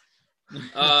 I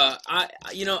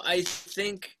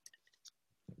think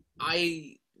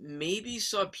I maybe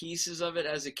saw pieces of it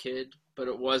as a kid, but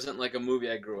it wasn't like a movie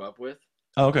I grew up with.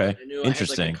 Oh, okay. I knew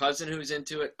Interesting. I had like a cousin who was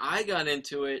into it. I got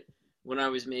into it when I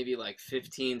was maybe like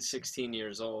 15, 16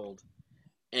 years old.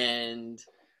 And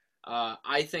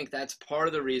I think that's part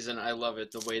of the reason I love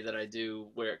it the way that I do,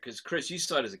 because Chris, you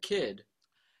saw it as a kid.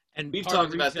 And we've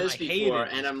talked about this before,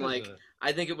 and I'm like,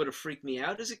 I think it would have freaked me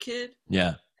out as a kid.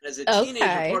 Yeah. And as a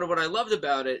teenager, part of what I loved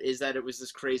about it is that it was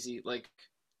this crazy, like,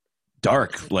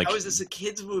 dark, like how is this a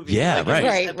kid's movie? Yeah, like,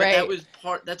 right. That was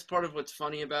that's part of what's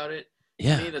funny about it.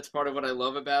 Yeah. To me, that's part of what I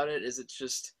love about it is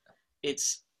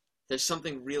there's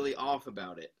something really off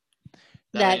about it.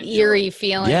 That eerie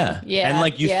feeling. Yeah. And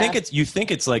like you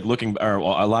think it's like looking, or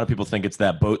a lot of people think it's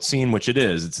that boat scene, which it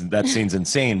is. That scene's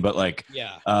insane, but like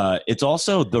it's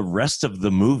also the rest of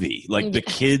the movie. Like the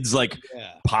kids like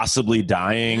possibly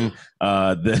dying.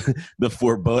 The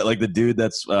four boat, like the dude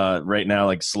that's right now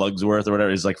like Slugsworth or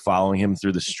whatever is like following him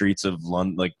through the streets of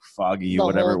London, like foggy the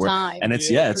whatever. Whole time. And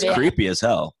it's it's creepy as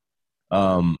hell.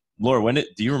 Laura,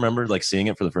 do you remember like seeing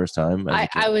it for the first time?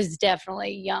 I was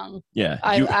definitely young. Yeah.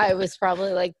 I was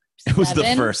probably like 7. It was the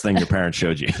first thing your parents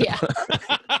showed you. Yeah.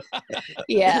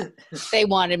 Yeah. They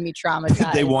wanted me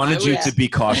traumatized. They wanted you to be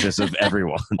cautious of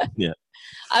everyone. Yeah.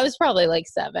 I was probably like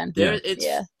 7. Yeah.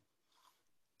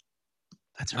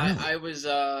 That's right. I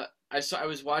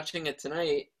was watching it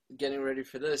tonight, getting ready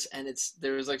for this, and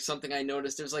there was like something I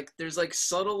noticed. There's like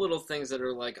subtle little things that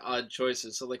are like odd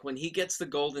choices. So like when he gets the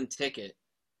golden ticket,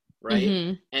 right?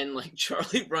 Mm-hmm. And like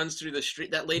Charlie runs through the street,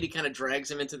 that lady kind of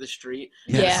drags him into the street.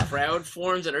 Yeah. This crowd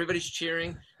forms and everybody's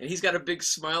cheering, and he's got a big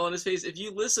smile on his face. If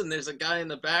you listen, there's a guy in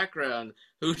the background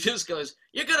who just goes,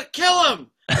 "You're gonna kill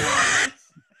him!"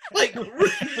 Like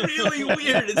really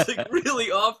weird. It's like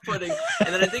really off-putting.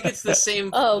 And then I think it's the same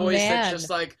voice that's just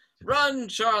like, "Run,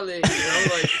 Charlie!" You know,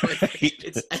 like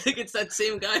I think it's that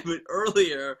same guy, but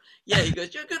earlier, he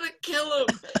goes, "You're gonna kill him."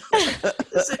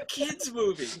 It's a kids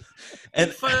movie,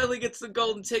 and he finally gets the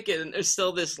golden ticket, and there's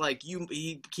still this like,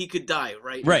 he could die,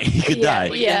 right? Right, he could die.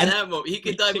 Like, in that moment, he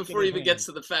could die before he even gets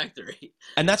to the factory.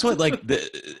 And that's what like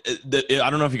I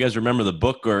don't know if you guys remember the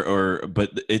book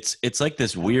but it's like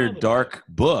this weird dark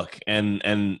book, and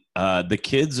the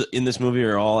kids in this movie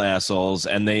are all assholes,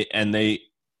 and they.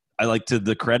 I like, to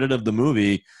the credit of the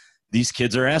movie, these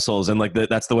kids are assholes, and like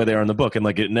that's the way they are in the book, and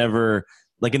like it never,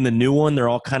 like in the new one, they're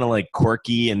all kind of like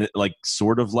quirky and like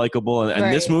sort of likable,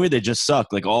 and this movie they just suck,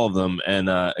 like all of them, and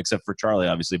except for Charlie,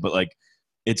 obviously, but like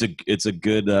it's a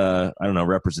good I don't know,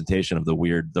 representation of the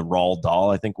Roald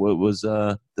Dahl, I think what was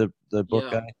the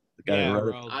book guy.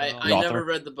 I never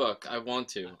read the book. I want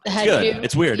to. It's good.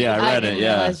 It's weird. Yeah, I read it.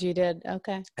 Yeah, realize you did.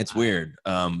 Okay. It's weird.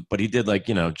 But he did like,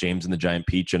 James and the Giant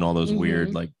Peach and all those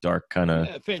weird like dark kind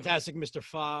of. Fantastic Mr.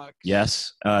 Fox.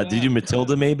 Yes. Did you do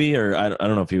Matilda maybe, or I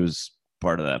don't know if he was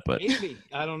part of that, but maybe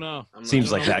I don't know.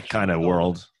 Seems like that kind of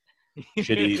world.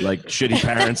 Shitty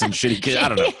parents and shitty kids. I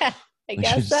don't know. Yeah, I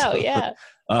guess so. Yeah.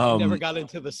 Never got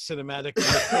into the cinematic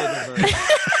Matilda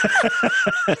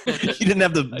You didn't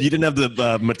have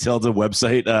the Matilda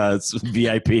website,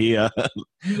 VIP,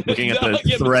 looking at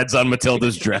the threads on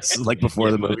Matilda's dress like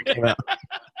before the movie came out.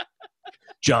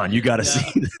 John, you got to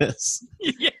see this.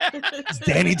 Yeah. It's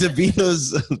Danny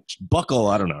DeVito's buckle.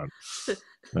 I don't know.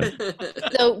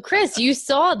 So, Chris, you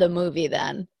saw the movie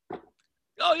then?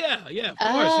 Oh yeah.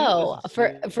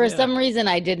 For some reason,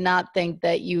 I did not think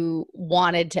that you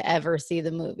wanted to ever see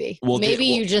the movie. Well, maybe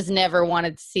you just never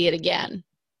wanted to see it again.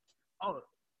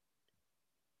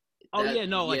 I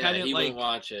didn't won't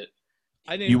watch it.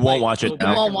 You won't watch it. You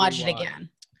won't watch it again.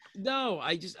 No,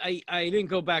 I didn't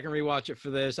go back and rewatch it for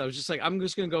this. I was just like, I'm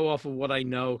just gonna go off of what I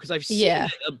know because I've seen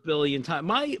it a billion times.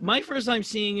 My first time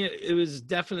seeing it, it was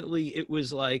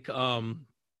like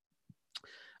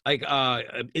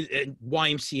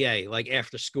YMCA, like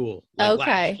after school, like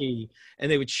okay, and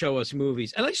they would show us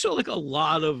movies, and I saw like a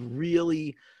lot of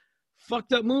really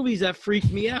fucked up movies that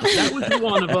freaked me out. That was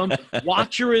one of them.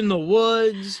 Watcher in the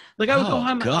Woods. Like I would go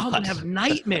home and have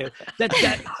nightmares.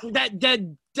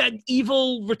 That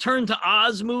evil Return to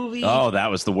Oz movie. Oh,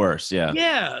 that was the worst. Yeah.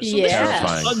 Yeah. So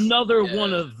yeah. Another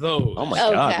one of those. Oh my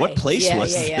God. What place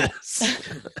was this?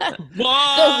 The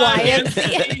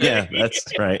YMCA. Yeah, that's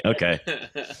right. Okay.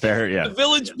 Fair. Yeah. The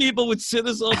Village people would sit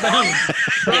us all down.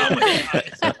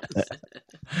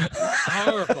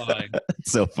 Horrifying.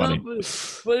 It's so funny. No,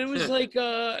 but it was like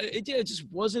it just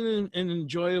wasn't an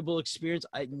enjoyable experience.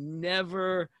 I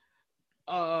never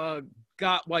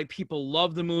got why people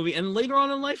love the movie, and later on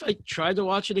in life I tried to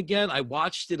watch it again. I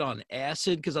watched it on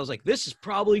acid because I was like, this is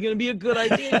probably going to be a good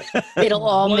idea. It'll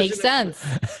all make sense.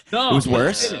 No, it was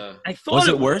worse. I thought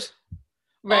it worse?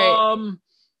 Right.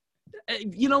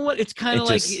 You know what? It's kind of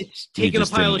like it's taking a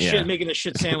pile of shit and making a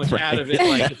shit sandwich out of it.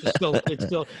 Like it's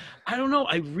still. I don't know.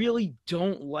 I really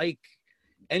don't like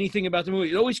anything about the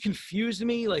movie. It always confused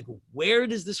me. Like, where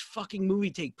does this fucking movie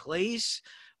take place?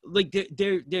 Like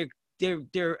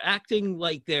they're acting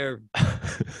like they're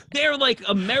like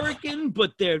American,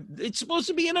 but it's supposed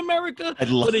to be in America.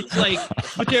 But it's like,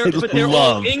 but they're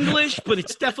all English, but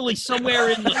it's definitely somewhere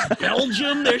in like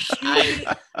Belgium. They're shooting.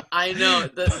 I know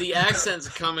the accents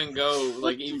come and go,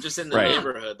 like even just in the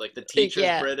neighborhood. Like the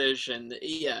teacher's British, and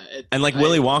and like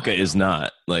Willy Wonka is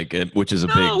not like, which is a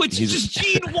big. No, it's just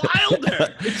Gene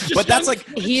Wilder. But that's like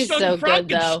he's so good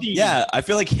though. Yeah, I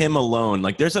feel like him alone.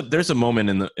 Like there's a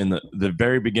moment in the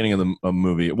very beginning of the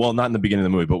movie. Well, not in the beginning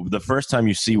of the movie, but the first time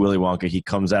you see Willy Wonka, he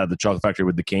comes out of the chocolate factory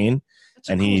with the cane,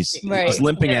 and he's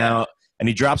limping out, and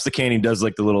he drops the cane. He does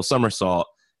like the little somersault,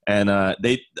 and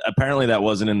they apparently that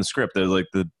wasn't in the script. They're like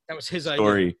that was his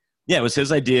story. idea. Yeah, it was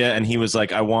his idea, and he was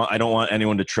like, I don't want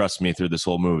anyone to trust me through this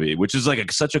whole movie, which is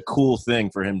like such a cool thing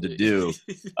for him to do,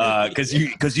 because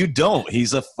you don't.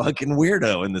 He's a fucking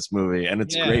weirdo in this movie, and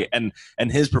it's great, and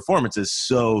his performance is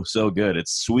so good.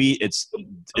 It's sweet. It's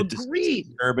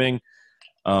disturbing.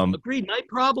 Agreed. My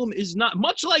problem is not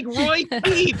much like Roy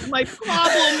Peep. My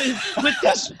problem is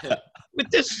with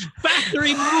this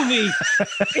factory movie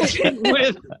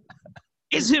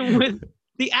isn't with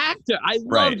the actor. I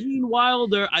love Gene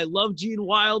Wilder. I love Gene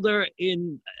Wilder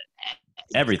in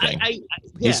everything.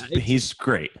 He's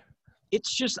great.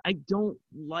 It's just I don't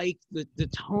like the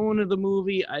tone of the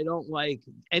movie. I don't like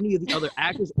any of the other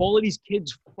actors. All of these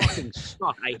kids fucking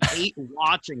suck. I hate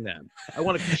watching them. I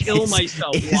want to kill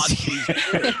myself watching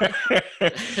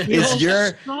these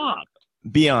kids.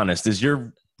 Be honest, is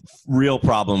your real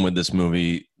problem with this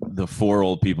movie the 4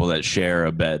 old people that share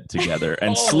a bed together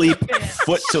and sleep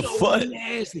foot to foot?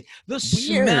 Nasty. The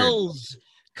smells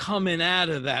coming out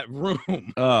of that room.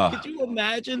 Could you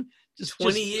imagine? Just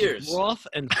 20 years. Rough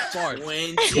and farts.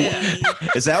 20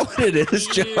 Is that what it is,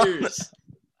 John?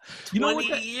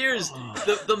 20 years.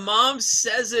 The mom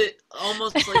says it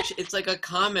almost like it's like a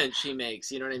comment she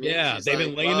makes. You know what I mean? Yeah, she's they've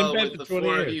been laying in bed for 20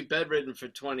 years. Of you bedridden for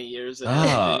 20 years.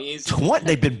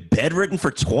 They've been bedridden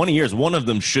for 20 years. One of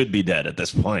them should be dead at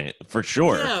this point, for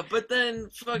sure. Yeah, but then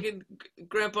fucking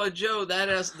Grandpa Joe,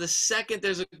 the second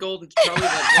there's a golden probably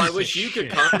like, well, I wish you could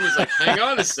come. He's like, hang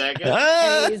on a second.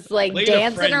 And he's like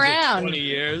dancing around. 20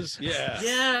 years. Yeah.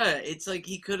 Yeah, it's like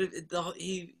he could have.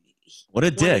 What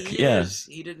a dick! Years,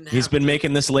 he's been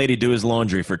making this lady do his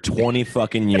laundry for 20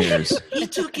 fucking years. He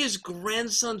took his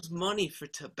grandson's money for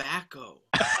tobacco.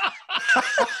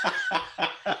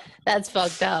 That's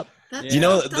fucked up. That's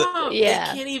fucked up.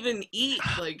 Yeah, they can't even eat.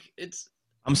 Like it's.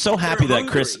 I'm so happy that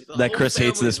Chris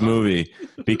hates this movie,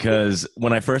 because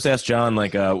when I first asked John,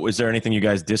 like, is there anything you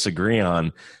guys disagree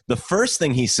on? The first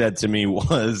thing he said to me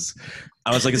was,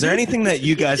 I was like, is there anything that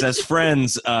you guys as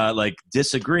friends like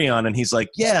disagree on? And he's like,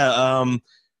 yeah,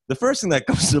 the first thing that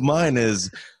comes to mind is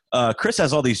Chris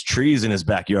has all these trees in his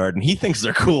backyard and he thinks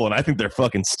they're cool and I think they're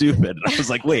fucking stupid. And I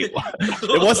was like, wait,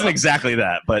 it wasn't exactly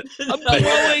that, but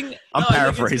I'm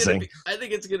paraphrasing. I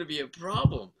think it's going to be a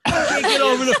problem. I can't get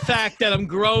over the fact that I'm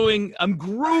grooming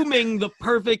the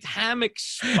perfect hammock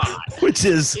spot. Which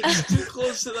is... It's too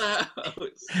close to the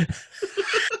house.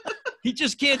 He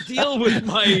just can't deal with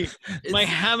my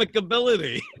hammock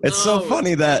ability. It's so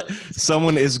funny that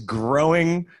someone is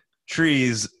growing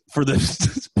trees for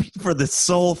the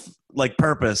sole like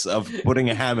purpose of putting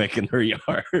a hammock in her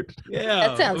yard. Yeah,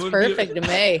 that sounds perfect to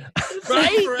me.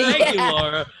 Right? Thank you,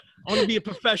 Laura. I want to be a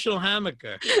professional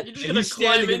hammocker. You're just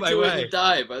going to climb into it and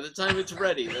die by the time it's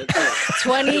ready. That's it.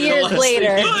 20 years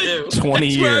later. 20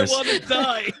 years. That's where I want to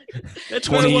die. That's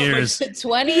 20 years.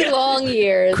 20 long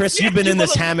years. Chris, you've been in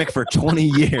this hammock for 20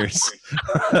 years.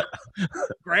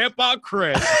 Grandpa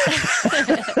Chris.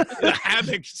 The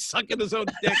hammock sucking his own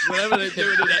dick, whatever they're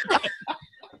doing to that.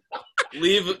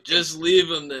 Just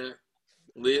leave him there.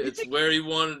 It's where he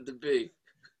wanted to be.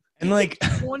 And like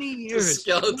 20 years. A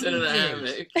skeleton in a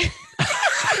hammock.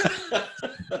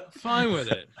 Fine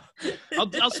with it.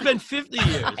 I'll spend 50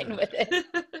 years. Fine with it.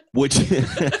 Which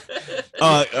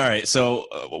all right, so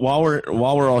while we're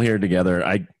all here together,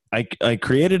 I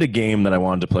created a game that I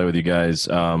wanted to play with you guys,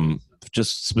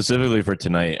 just specifically for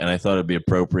tonight, and I thought it'd be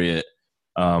appropriate.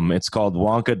 It's called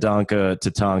Wonka Donka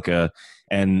Tatanka.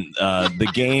 And the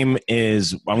game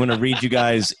is, I'm going to read you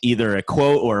guys either a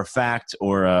quote or a fact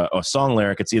or a song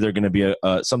lyric. It's either going to be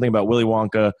something about Willy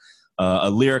Wonka, a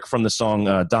lyric from the song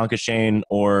Donka Shane,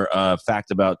 or a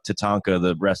fact about Tatanka,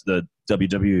 the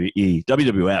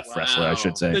WWF wrestler, I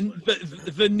should say.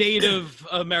 The Native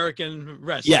American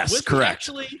wrestler. Yes, correct.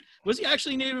 Was he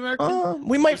actually Native American?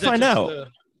 We might find out.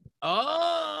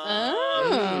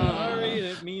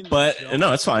 But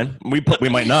no, it's fine. We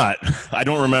might not. I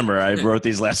don't remember. I wrote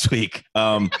these last week.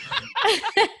 But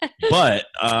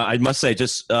I must say,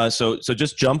 just so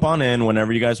just jump on in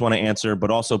whenever you guys want to answer.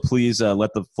 But also, please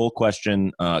let the full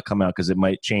question come out, because it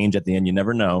might change at the end. You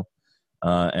never know.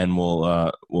 And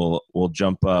we'll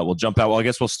jump out. Well, I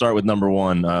guess we'll start with number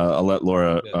one. I'll let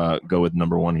Laura go with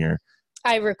number one here.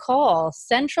 I recall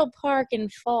Central Park in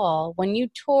fall when you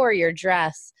tore your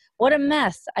dress. What a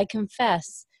mess, I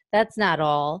confess. That's not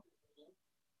all.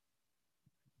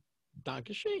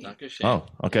 Donka Shane. Oh,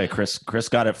 okay. Chris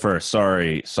got it first.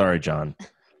 Sorry, John.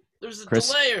 There's a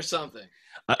delay or something.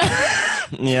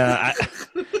 Yeah.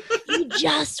 You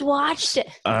just watched it.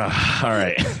 All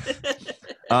right.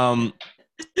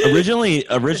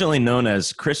 Originally known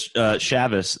as Chris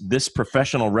Chavis, this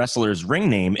professional wrestler's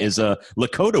ring name is a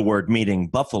Lakota word meaning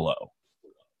buffalo.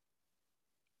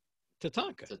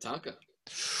 Tatanka.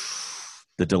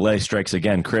 The delay strikes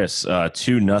again. Chris,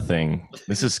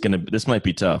 2-0. This might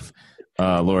be tough.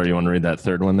 Laura, you want to read that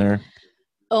third one there?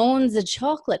 Owns a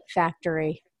chocolate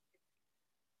factory.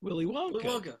 Willy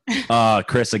Wonka.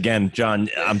 Chris, again, John,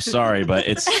 I'm sorry, but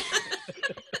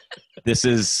this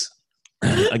is,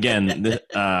 again,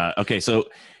 okay, so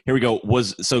here we go.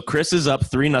 So Chris is up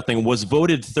 3-0, was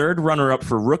voted third runner-up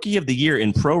for Rookie of the Year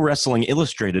in Pro Wrestling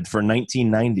Illustrated for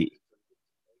 1990.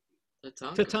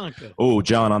 Tatanka. Oh,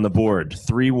 John on the board,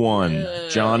 3-1. Yeah.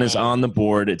 John is on the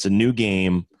board. It's a new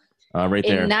game. Right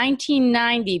there. In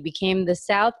 1990, became the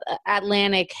South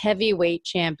Atlantic heavyweight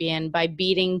champion by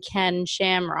beating Ken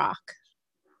Shamrock.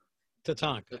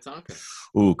 Tatanka.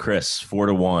 Ooh, Chris,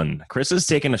 4-1. Chris is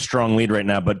taking a strong lead right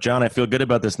now, but John, I feel good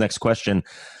about this next question.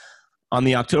 On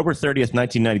the October 30th,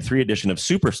 1993 edition of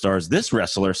Superstars, this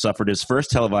wrestler suffered his first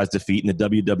televised defeat in the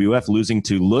WWF, losing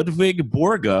to Ludwig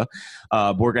Borga.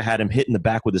 Borga had him hit in the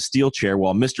back with a steel chair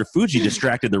while Mr. Fuji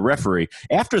distracted the referee.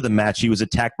 After the match, he was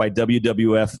attacked by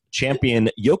WWF champion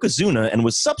Yokozuna and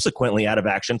was subsequently out of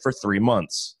action for 3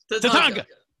 months. Tatanka.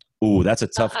 Ooh, that's a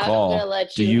tough call. I'm going to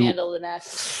let you handle the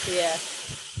next. Yeah.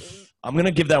 I'm going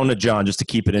to give that one to John just to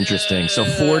keep it interesting. So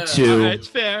 4-2. It's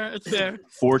fair.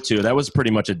 4-2. That was pretty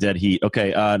much a dead heat.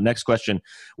 Okay, next question.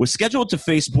 Was scheduled to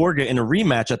face Borga in a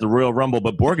rematch at the Royal Rumble,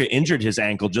 but Borga injured his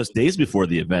ankle just days before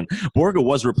the event. Borga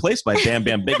was replaced by Bam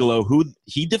Bam Bigelow, who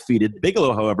he defeated.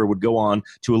 Bigelow, however, would go on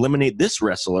to eliminate this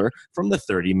wrestler from the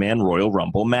 30-man Royal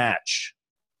Rumble match.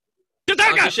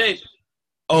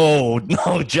 Oh,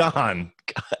 no, John.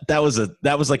 God, that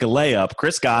was like a layup.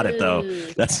 Chris got it, though.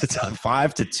 That's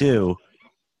 5-2.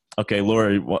 Okay,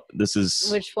 Laura, this is...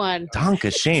 Which one?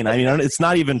 Tonka Shane. I mean, it's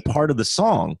not even part of the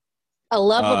song. A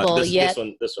lovable yet...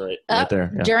 This one right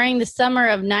there. Yeah. During the summer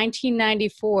of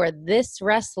 1994, this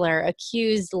wrestler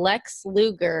accused Lex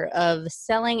Luger of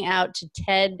selling out to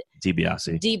Ted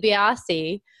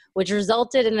DiBiase, which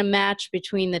resulted in a match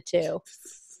between the two.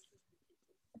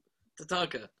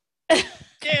 Tatanka.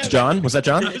 John? Was that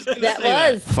John? That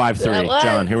was. 5-3.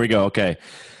 John, here we go. Okay.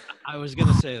 I was going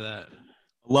to say that.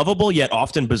 Lovable yet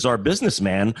often bizarre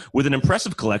businessman with an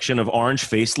impressive collection of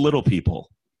orange-faced little people.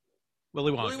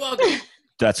 Willy Wonka.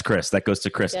 That's Chris. That goes to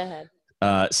Chris. Go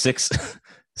ahead. 6.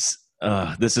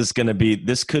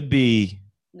 This could be.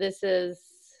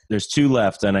 There's 2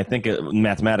 left, and I think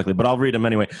mathematically, but I'll read them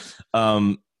anyway.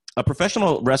 A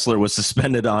professional wrestler was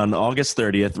suspended on August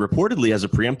 30th, reportedly as a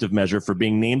preemptive measure for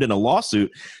being named in a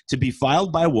lawsuit to be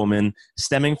filed by a woman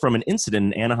stemming from an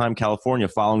incident in Anaheim, California,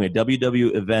 following a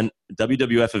WWF event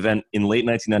in late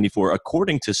 1994.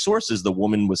 According to sources, the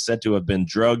woman was said to have been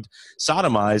drugged,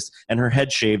 sodomized, and her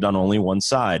head shaved on only one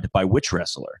side. By which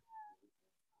wrestler?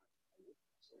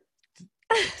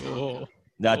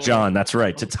 Not John. That's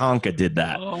right. Tatanka did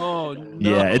that. Oh, no.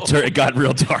 Yeah, it got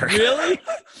real dark. Really?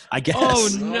 I guess. Oh,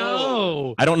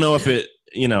 no. I don't know if it,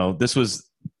 this was,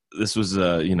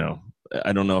 I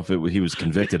don't know if he was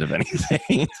convicted of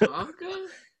anything.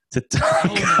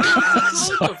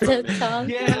 Tatanka.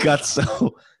 Yeah.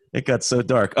 It got so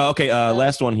dark. Okay,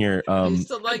 last one here. How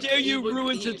dare you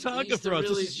ruin Tatanka for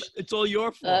us? It's all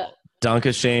your fault.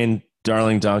 Donka Shane,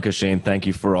 darling Donka Shane, thank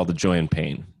you for all the joy and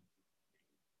pain.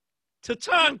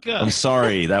 Tatanka. I'm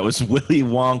sorry. That was Willy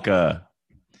Wonka.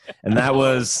 And that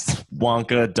was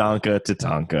Wonka, Donka,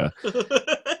 Tatanka.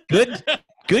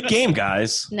 Good game,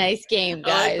 guys. Nice game,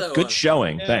 guys. Good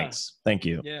showing. Yeah. Thanks. Thank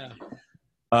you. Yeah.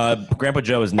 Grandpa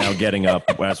Joe is now getting up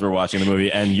as we're watching the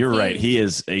movie, and you're right. He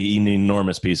is an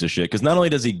enormous piece of shit because not only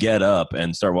does he get up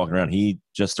and start walking around, he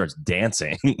just starts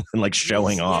dancing and like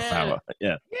showing off how.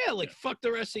 Yeah, like fuck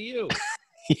the rest of you.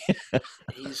 Yeah.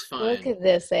 He's fine. Look at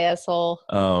this asshole.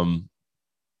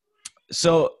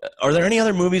 So, are there any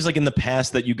other movies like in the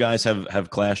past that you guys have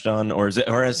clashed on, or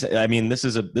I mean, this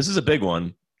is a big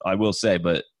one, I will say,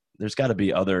 but there's got to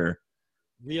be other.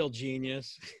 Real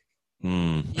Genius.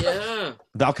 Yeah.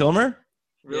 Val Kilmer.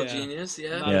 Real Genius.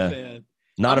 Yeah.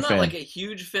 Not a fan. I'm not like a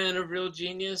huge fan of Real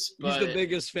Genius, but he's the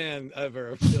biggest fan ever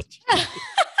of Real Genius.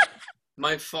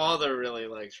 My father really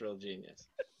likes Real Genius.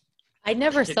 I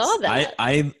never saw that.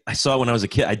 I saw it when I was a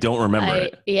kid. I don't remember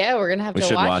it. Yeah, we're gonna have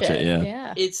to watch it.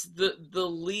 Yeah. It's the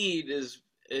lead is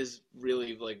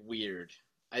really like weird.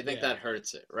 I think that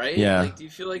hurts it, right? Yeah. Like, do you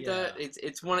feel like that?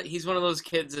 He's one of those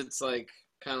kids. It's like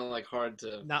kind of like hard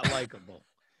to not likable.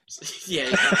 Yeah,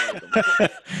 he's not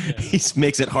likable. He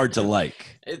makes it hard to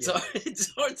like. It's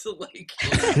hard to like.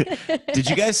 Did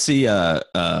you guys see?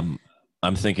 I'm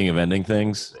Thinking of Ending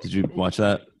Things. Did you watch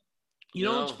that? You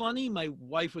know what's funny? My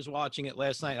wife was watching it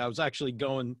last night. I was actually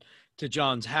going to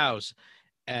John's house,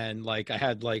 and like I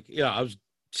had I was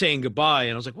saying goodbye,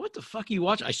 and I was like, "What the fuck are you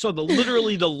watching?" I saw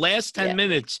literally the last 10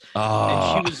 minutes,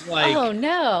 Oh, and she was like, "Oh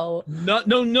no,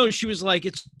 no!" She was like,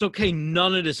 "It's okay.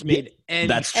 None of this made any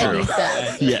that's sense." true.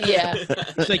 Yeah.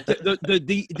 It's like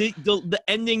the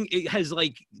ending. It has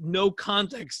like no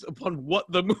context upon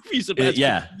what the movie's about.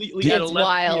 It's completely out of It's left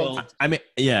wild. field. I mean,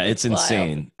 yeah, it's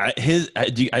insane. Have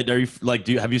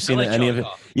you seen like any of it?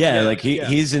 Chekhov. Yeah, Yeah, like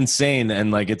he's insane,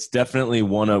 and like it's definitely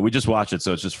one of. We just watched it,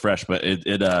 so it's just fresh, but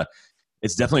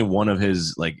it's definitely one of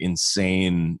his like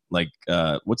insane like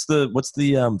what's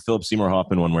the Philip Seymour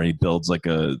Hoffman one where he builds like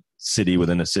a city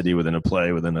within a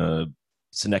play within a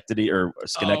Schenectady.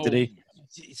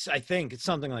 I think it's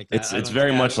something like that. It's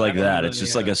very much like that. It's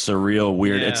just like a surreal,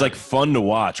 weird. Yeah. It's like fun to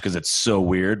watch because it's so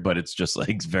weird, but it's just like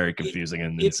it's very confusing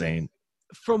and insane.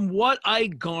 From what I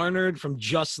garnered from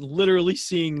just literally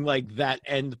seeing like that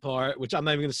end part, which I'm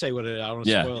not even going to say what it is. I don't want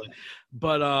to spoil it.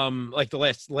 But like the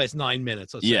last 9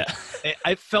 minutes. Let's say,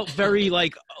 I felt very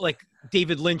like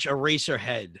David Lynch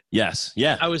Eraserhead. Yes.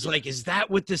 Yeah. I was like, is that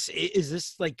what this is? Is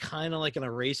this like kind of like an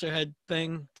Eraserhead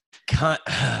thing?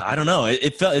 I don't know.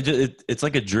 It felt it's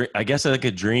like a dream. I guess like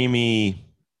a dreamy.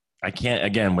 I can't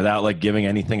again without like giving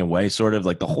anything away. Sort of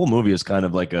like the whole movie is kind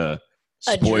of like a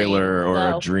spoiler or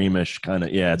a dreamish kind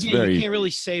of. Yeah, it's very. You can't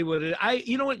really say what it.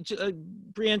 You know what?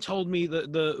 Brienne told me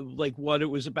the like what it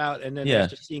was about, and then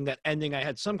after seeing that ending, I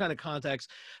had some kind of context.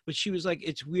 But she was like,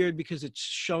 "It's weird because it's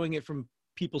showing it from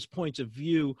people's points of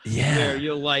view." Yeah, where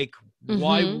you're like,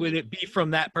 why would it be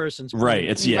from that person's point right?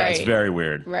 It's it's very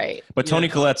weird, right? But Toni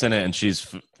Collette's in it, and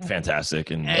she's fantastic,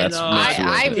 and that's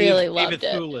I really loved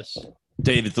David it.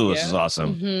 David Thewlis is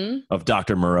awesome of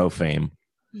Dr. Moreau fame.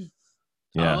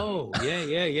 Yeah. Oh,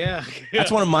 yeah.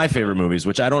 That's one of my favorite movies,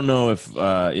 which I don't know if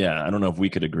I don't know if we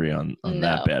could agree on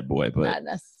that bad boy, but not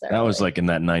necessarily. That was like in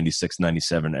that 96,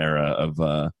 97 era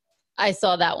of I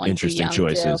saw that one. Interesting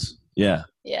choices. Too. Yeah.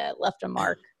 Yeah, it left a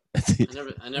mark.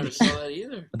 I never saw that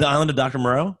either. The Island of Dr.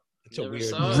 Moreau? It's a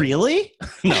weird. Really?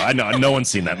 No, I know no one's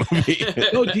seen that movie.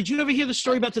 Oh, did you ever hear the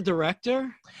story about the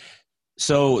director?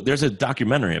 So there's a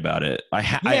documentary about it.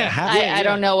 I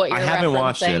don't know what you're I haven't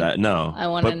watched it. No. I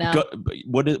want to know.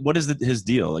 What is his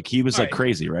deal? Like he was like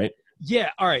crazy, right?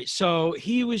 Yeah. All right. So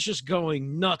he was just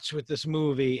going nuts with this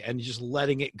movie and just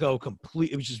letting it go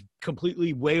completely. It was just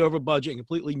completely way over budget and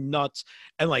completely nuts.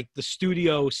 And like the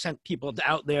studio sent people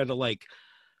out there to like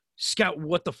scout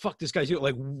what the fuck this guy's doing.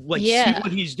 Like see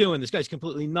what he's doing. This guy's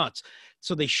completely nuts.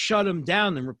 So they shut him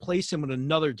down and replaced him with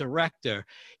another director.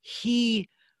 He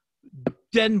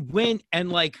then went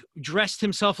and like dressed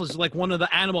himself as like one of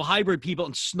the animal hybrid people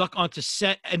and snuck onto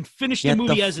set and finished the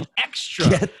movie as an extra.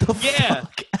 Fuck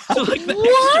out. So like the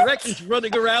extra director's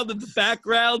running around in the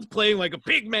background playing like a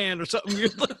pig man or something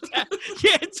weird like that.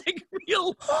 Yeah, it's like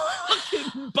real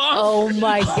fucking bomb. Oh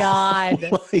my god.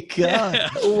 Oh my god. Yeah.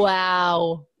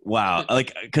 Wow. Wow.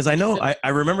 Like, because I know, I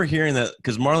remember hearing that,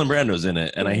 because Marlon Brando's in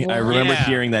it, and I remember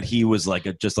hearing that he was like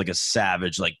just like a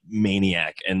savage, like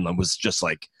maniac, and was just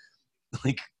like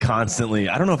constantly,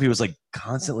 I don't know if he was like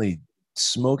constantly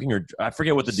smoking or I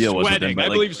forget what the deal was with him. But I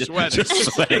believe sweating.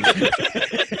 Just sweating.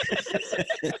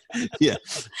 Yeah.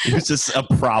 He was just a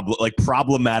problem, like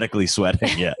problematically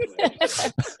sweating. Yeah.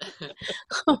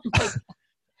 Oh my.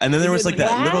 And then there was like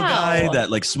that little guy,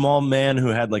 that like small man who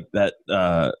had like that,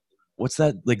 what's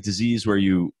that like disease where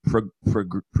you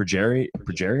progeria?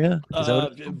 Is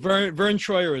that Vern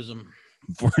Troyerism.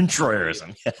 Vern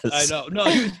Troyerism. Yes. I know. No.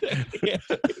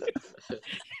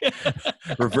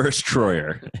 Reverse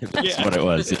Troyer. That's what it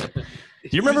was. Yeah. Do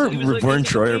you remember Vern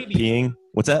Troyer peeing?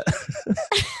 What's that?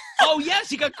 Oh yes,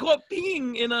 he got caught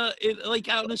peeing in like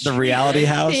out in the street. The reality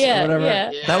house or whatever.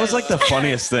 Yeah. That was like the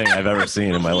funniest thing I've ever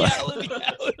seen in my life.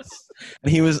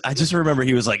 And I just remember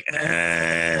he was like,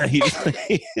 grunting.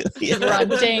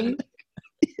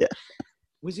 Yeah.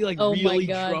 Was he like really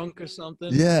drunk or something?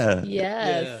 Yeah.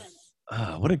 Yes.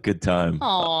 Oh, what a good time.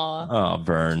 Aw. Oh,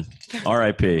 Vern.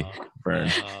 R.I.P. Vern.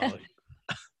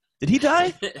 Did he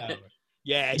die?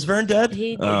 Yeah. Is Vern dead?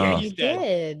 He he's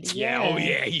did. Dead. Yeah. Oh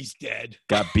yeah, he's dead.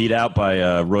 Got beat out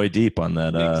by Roy Deep on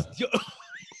that.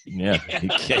 Yeah,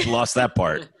 he lost that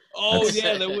part. Oh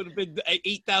yeah, there would have been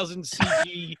 8,000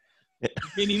 CG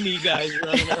mini-me guys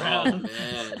running around. Oh,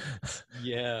 man.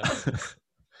 Yeah.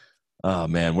 Oh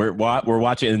man, we're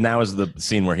watching, and now is the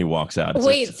scene where he walks out.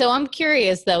 Wait, so I'm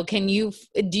curious though. Do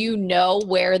you know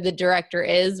where the director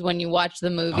is when you watch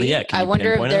the movie? Oh, yeah. I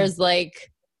wonder if there's like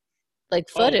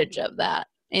footage of that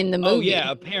in the movie. Oh yeah,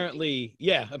 apparently.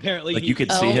 Yeah, apparently. Like you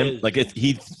could see him. Like if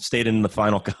he stayed in the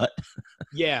final cut.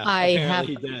 Yeah, I have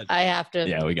to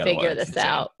we gotta figure this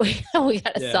out. We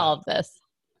got to solve this.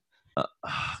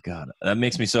 Oh God, that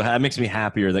makes me so. That makes me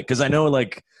happier because I know,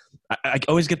 like, I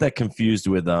always get that confused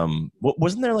with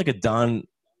wasn't there like a Don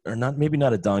or not, maybe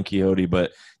not a Don Quixote,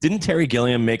 but didn't Terry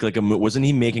Gilliam make like wasn't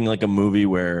he making like a movie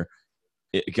where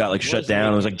it got like shut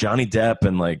down? It was like Johnny Depp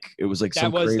and like it was like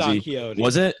some crazy. Don Quixote.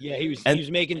 Was it? Yeah, he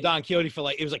was making Don Quixote for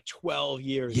like it was like 12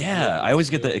 years. Yeah, I always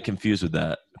get that confused with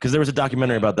that because there was a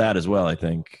documentary about that as well. I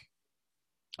think.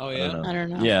 Oh yeah, I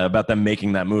don't know. Yeah, about them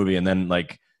making that movie and then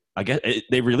like I guess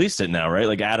they released it now, right?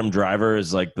 Like Adam Driver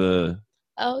is like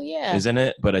Oh yeah. is in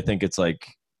it, but I think it's like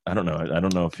I don't know. I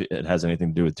don't know if it has anything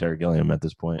to do with Terry Gilliam at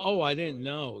this point. Oh, I didn't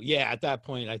know. Yeah, at that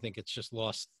point, I think it's just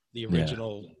lost the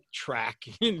original track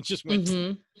and just went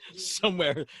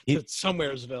somewhere to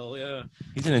Somewheresville. Yeah,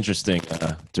 he's an interesting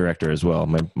director as well.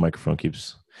 My microphone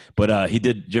keeps. But he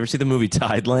did. Did you ever see the movie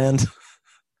Tideland?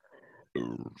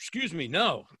 Excuse me.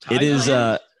 No. It is.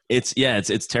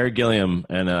 It's Terry Gilliam,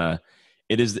 and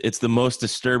it's the most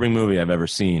disturbing movie I've ever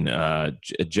seen.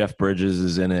 Jeff Bridges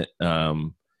is in it.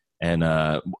 And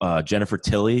Jennifer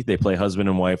Tilly, they play husband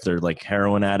and wife. They're like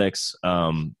heroin addicts.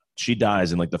 She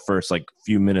dies in like the first like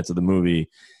few minutes of the movie,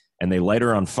 and they light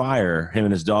her on fire. Him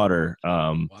and his daughter.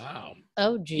 Wow.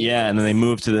 Oh, geez. Yeah, and then they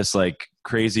move to this like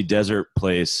crazy desert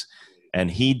place, and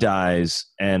he dies,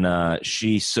 and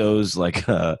she sews like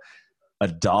a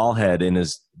doll head in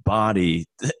his body.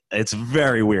 It's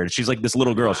very weird. She's like this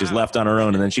little girl. She's left on her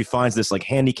own, and then she finds this like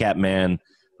handicapped man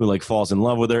who like falls in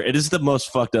love with her. It is the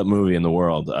most fucked up movie in the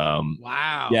world.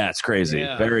 Wow. Yeah, it's crazy.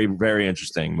 Yeah. Very, very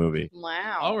interesting movie.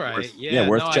 Wow. All right.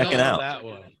 Worth checking out. That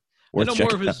one. Worth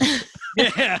checking out.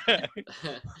 Yeah.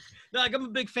 No, like I'm a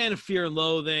big fan of Fear and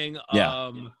Loathing.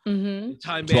 Yeah.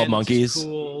 Time 12 Monkeys. Is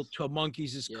cool. 12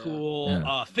 Monkeys is cool.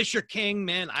 Yeah. Fisher King,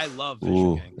 man, I love Fisher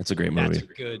King. That's a great movie.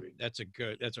 That's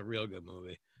a real good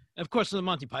movie. And of course, the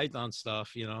Monty Python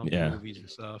stuff, movies and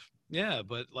stuff. Yeah,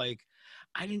 but like,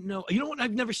 I didn't know. You know what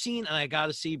I've never seen, and I got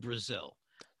to see Brazil.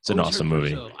 It's an awesome movie.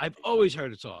 Brazil. I've always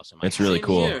heard it's awesome. It's really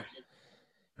cool. Here.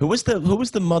 Who was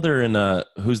the mother in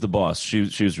Who's the Boss? She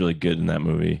was really good in that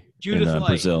movie. Judith in Light.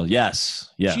 Brazil.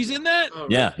 Yes. Yeah. She's in that? Oh,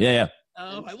 yeah.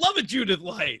 I love it, Judith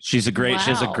Light. She has a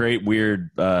great weird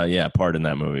part in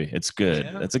that movie. It's good.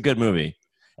 Yeah. It's a good movie.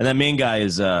 And that main guy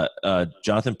is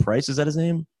Jonathan Pryce, is that his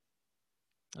name?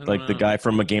 Like the guy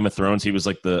from Game of Thrones, he was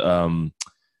like the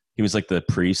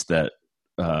priest that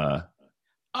the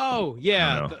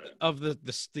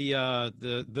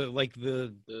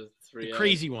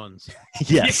crazy ones.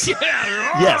 Yes.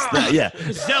 The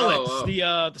zealots,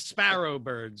 the sparrow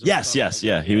birds. Yes.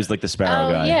 Yeah. He was like the sparrow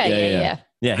guy.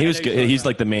 Yeah, he was good. He's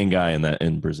like the main guy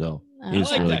in Brazil. He's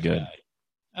really good.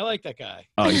 I like that guy.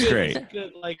 Oh, he's great.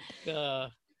 Good, like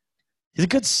he's a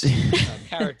good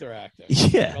character actor.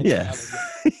 Yeah.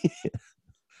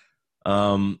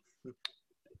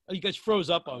 You guys froze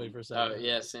up on me for a second. Oh,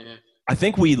 yeah, same here. I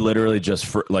think we literally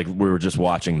we were just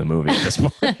watching the movie at this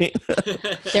point.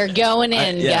 They're going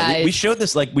in, guys. We showed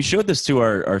this to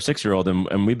our 6-year-old,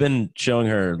 and we've been showing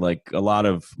her like a lot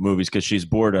of movies because she's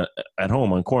bored at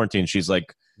home on quarantine. She's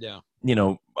like,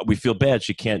 we feel bad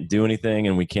she can't do anything,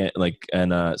 and we can't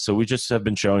so we just have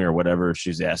been showing her whatever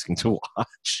she's asking to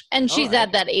watch. And she's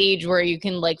at that age where you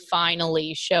can like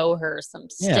finally show her some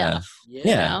stuff,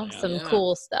 some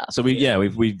cool stuff. So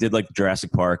we did like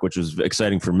Jurassic Park, which was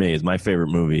exciting for me. It's my favorite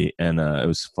movie, and it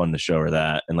was fun to show her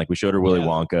that. And like we showed her Willy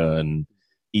Wonka and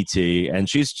E.T., and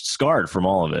she's scarred from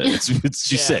all of it.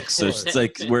 She's 6, so it's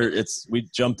like we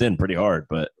jumped in pretty hard,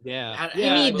 but you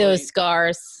need those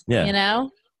scars,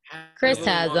 Chris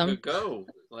has them.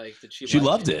 Like, did she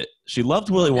loved it. She loved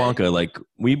Willy Wonka. Like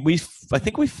I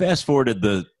think we fast forwarded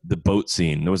the boat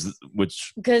scene.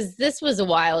 Because this was a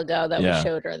while ago that we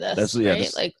showed her this.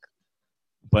 Right?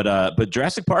 But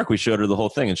Jurassic Park, we showed her the whole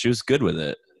thing, and she was good with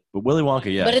it. But Willy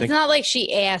Wonka, But it's not like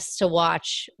she asked to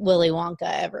watch Willy Wonka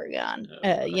ever again.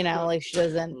 Like she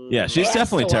doesn't. Yeah, she's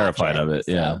definitely terrified of it.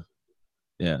 So.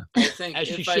 Yeah. I think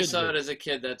if I saw it as a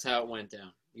kid, that's how it went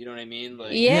down. You know what I mean?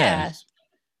 Like,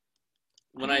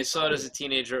 when I saw it as a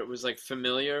teenager, it was like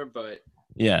familiar, but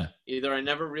either I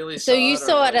never really saw it. So you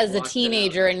saw it as a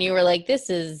teenager, and you were like, "This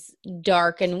is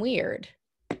dark and weird."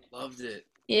 Loved it.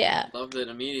 Yeah, loved it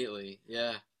immediately.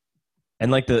 Yeah, and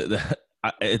like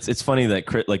it's funny that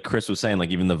Chris was saying, like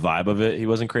even the vibe of it, he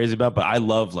wasn't crazy about, but I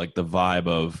love like the vibe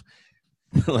of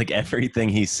like everything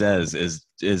he says is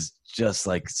just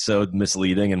like so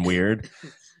misleading and weird.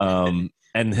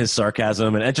 And his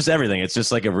sarcasm and just everything. It's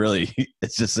just like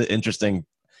it's just interesting.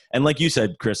 And like you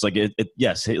said, Chris, like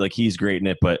yes, like he's great in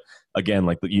it, but again,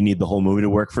 like you need the whole movie to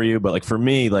work for you. But like for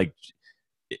me, like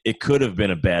it could have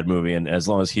been a bad movie. And as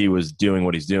long as he was doing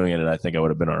what he's doing in it, I think I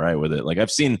would have been all right with it. Like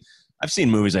I've seen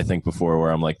movies, I think before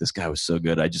where I'm like, this guy was so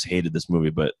good. I just hated this movie,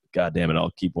 but God damn it,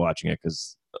 I'll keep watching it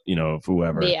because of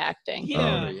whoever. The acting.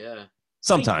 Yeah.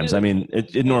 Sometimes. I mean,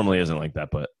 it normally isn't like that,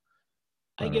 but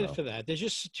I get it for that. There's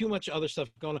just too much other stuff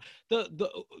going on. The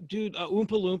dude, Oompa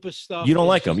Loompa stuff. You don't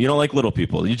like them. You don't like little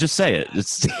people. You just say it.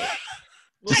 Just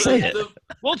say it.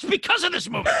 Well, it's because of this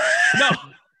movie.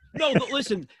 No, but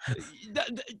listen,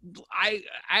 I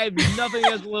have nothing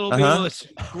against little people. It's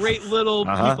great little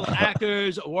people,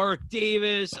 actors, Warwick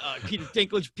Davis, Peter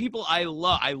Dinklage, people I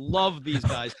love. I love these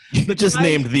guys. You just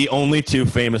named the only two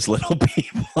famous little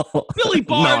people. Billy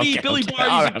Barty. Billy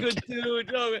Barty's a good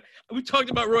dude. No, we talked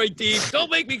about Roy Dean. Don't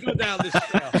make me go down this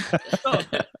trail.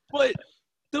 But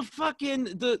the fucking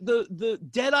the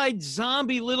dead-eyed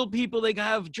zombie little people they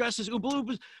have dressed as Oompa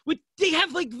Loompas, they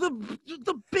have like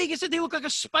the biggest. They look like a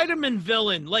Spider-Man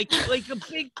villain, like a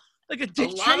big a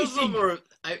Dick Tracy. A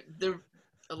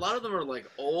lot of them are like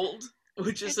old,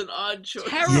 which is an odd choice.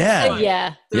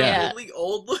 Yeah. They're really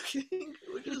old looking,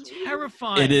 which is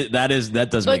terrifying. It is.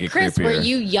 That does make it Chris, creepier. were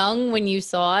you young when you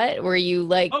saw it? Were you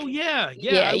like? Oh yeah.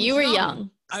 You were young.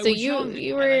 So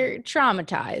you were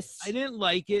traumatized. I didn't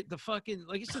like it. The fucking,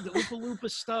 like I said, the Oompa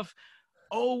Loompa stuff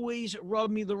always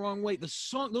rubbed me the wrong way. Those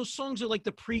songs are like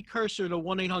the precursor to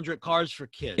 1-800-CARS for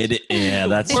kids.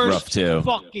 That's rough too.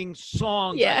 Fucking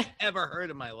song I've ever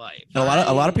heard in my life. And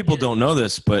a lot of people don't know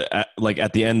this, but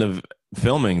at the end of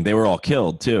filming, they were all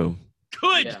killed too.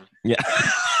 Good. Yeah.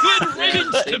 Good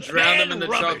riddance. They drowned them in the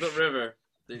chocolate river.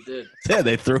 They did. Yeah,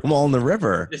 they threw them all in the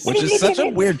river, which is such a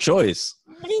weird choice.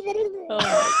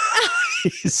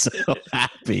 He's so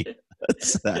happy.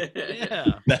 That's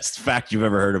the best fact you've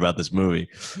ever heard about this movie.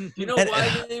 Do you know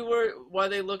why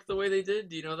they looked the way they did?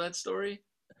 Do you know that story?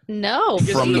 No.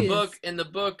 Because in the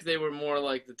book they were more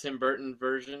like the Tim Burton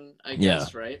version, I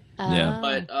guess, right? Yeah.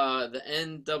 But the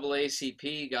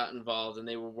NAACP got involved and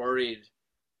they were worried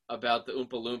about the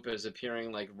Oompa Loompas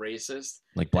appearing like racist.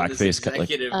 Like blackface. This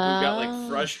executive who got like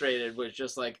frustrated was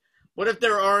just like, what if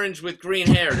they're orange with green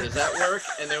hair? Does that work?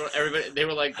 And they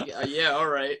were like, yeah, all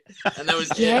right. And that was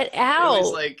Get out. It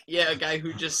was like, a guy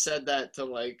who just said that to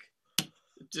like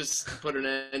just put an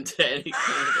end to any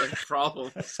kind of like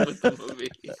problems with the movie.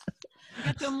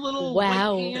 Got them little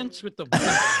white pants with the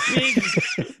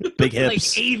big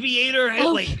hips, like aviator head,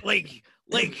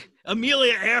 like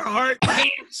Amelia Earhart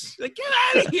pants. Like, get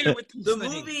out of here with the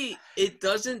movie. It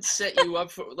doesn't set you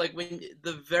up for like when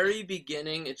the very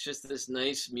beginning. It's just this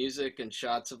nice music and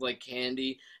shots of like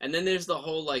candy, and then there's the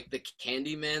whole like the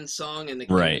Candyman song in the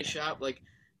candy shop. Like,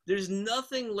 there's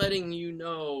nothing letting you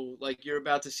know like you're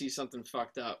about to see something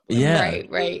fucked up. Like,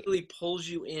 right. It really pulls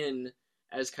you in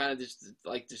as kind of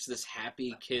just this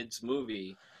happy kids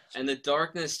movie. And the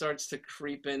darkness starts to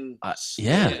creep in.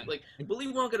 Like Willy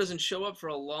Wonka doesn't show up for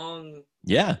a long.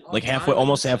 Yeah, like halfway,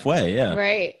 almost halfway. Yeah.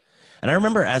 Right. And I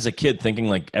remember as a kid thinking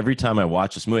like every time I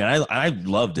watched this movie, and I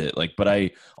loved it. Like, but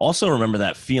I also remember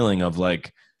that feeling of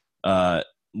like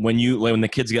when the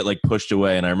kids get like pushed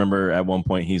away. And I remember at one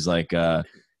point he's like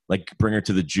bring her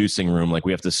to the juicing room. Like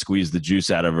we have to squeeze the juice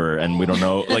out of her, and we don't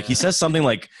know. Like he says something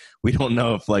like we don't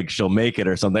know if like she'll make it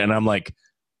or something. And I'm like.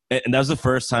 And that was the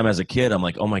first time as a kid, I'm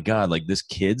like, oh my God, like this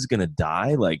kid's gonna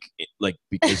die, like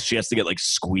because she has to get like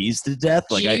squeezed to death.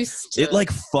 Like it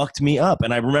like fucked me up.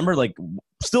 And I remember like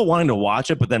still wanting to watch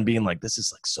it, but then being like, this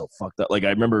is like so fucked up. Like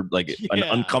I remember like an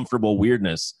uncomfortable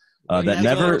weirdness that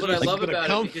never. What I love about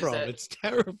it because it's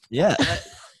terrible. Yeah,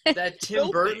 that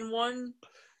Tim Burton one.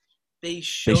 They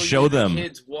show them the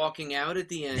kids walking out at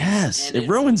the end. Yes, and it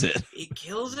ruins it. It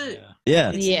kills it.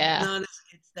 Yeah.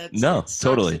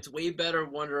 Totally. It's way better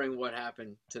wondering what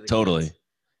happened to the kids.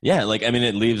 Yeah, like I mean,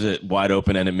 it leaves it wide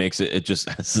open and it makes it just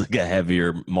has like a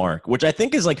heavier mark, which I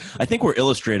think we're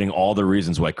illustrating all the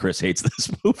reasons why Chris hates this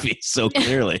movie so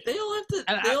clearly. They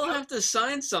all have to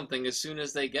sign something as soon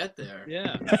as they get there.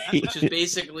 Yeah, which is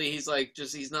basically he's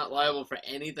not liable for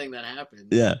anything that happens.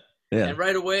 Yeah. Yeah. And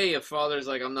right away, if father's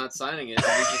like, I'm not signing it, and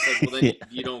he's just like, well, then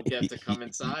you don't get to come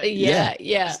inside. Yeah.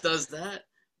 He just does that.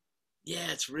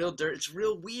 Yeah, it's real dirt. It's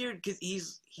real weird because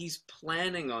he's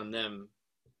planning on them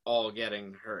all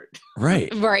getting hurt. Right.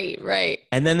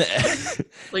 And then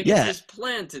like it's his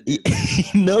plan to do.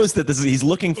 He knows that he's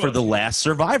looking for the last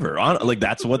survivor. Like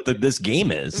that's what this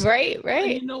game is. Right.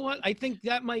 And you know what? I think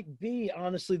that might be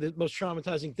honestly the most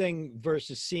traumatizing thing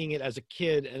versus seeing it as a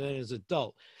kid and then as an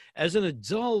adult. As an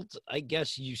adult, I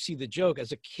guess you see the joke.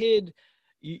 As a kid,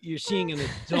 you're seeing an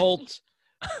adult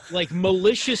like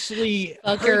maliciously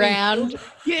fuck around.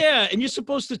 Yeah, and you're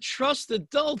supposed to trust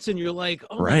adults, and you're like,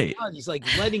 oh my God, he's like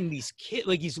letting these kids,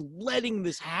 like he's letting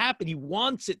this happen. He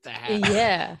wants it to happen.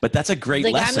 Yeah. But that's a great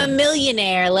lesson. I'm a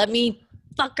millionaire. Let me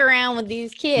fuck around with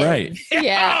these kids. Right.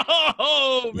 Yeah.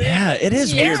 Oh, man. Yeah, it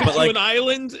is weird, but like an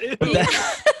island. but,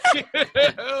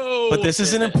 but this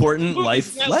is an important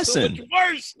life lesson. So much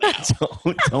worse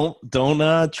now.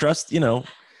 don't trust,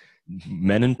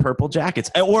 men in purple jackets,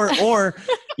 or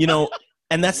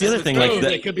and that's the other thing. Like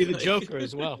that could be the Joker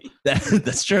as well.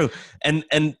 That's true.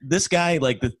 And this guy,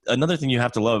 like another thing you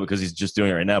have to love because he's just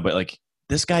doing it right now. But like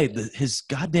this guy, his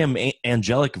goddamn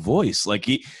angelic voice, like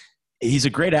he's a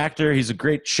great actor. He's a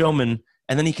great showman.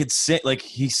 And then he could sing, like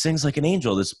he sings like an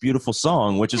angel, this beautiful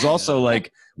song, which is also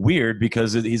like weird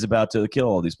because he's about to kill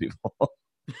all these people.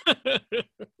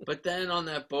 But then on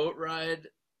that boat ride,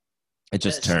 it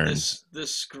just turns. The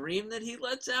scream that he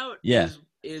lets out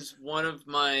is one of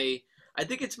my, I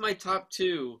think it's my top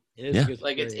two.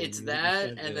 Like it's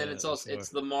that, and then it's also it's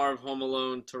the Marv Home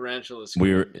Alone tarantula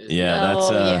scream. That's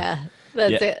a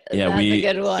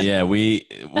good one. Yeah, we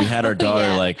had our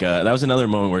daughter that was another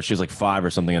moment where she was like 5 or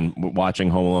something and watching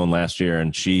Home Alone last year,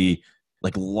 and she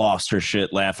like lost her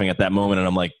shit laughing at that moment, and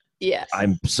I'm like, yeah,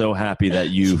 I'm so happy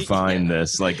that you find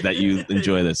this, like that you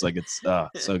enjoy this, like it's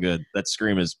so good. That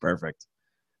scream is perfect.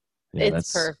 Yeah,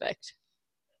 it's perfect.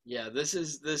 Yeah, this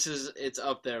is it's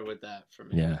up there with that for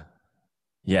me.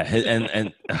 Yeah,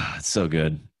 and it's so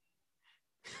good.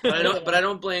 But I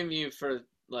don't blame you for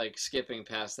like skipping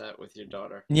past that with your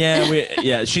daughter.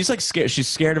 Yeah, she's like scared. She's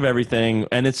scared of everything,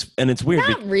 and it's weird.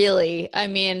 Not really. I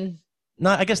mean,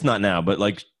 I guess not now, but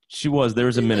like she was. There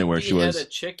was a minute where she was. Had a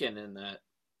chicken in that.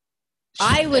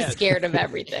 I was scared of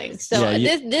everything. So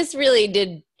this really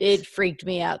did. It freaked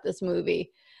me out, this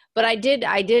movie. But I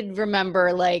did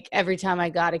remember like every time I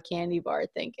got a candy bar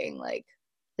thinking like,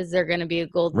 is there going to be a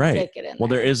golden ticket in there? Well,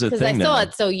 there is a thing. Because I saw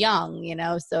it so young,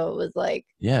 so it was like,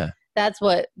 that's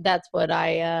what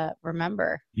I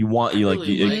remember. It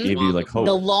gave you like hope.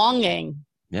 The longing.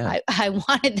 Yeah. I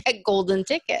wanted that golden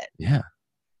ticket. Yeah.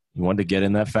 You wanted to get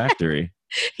in that factory.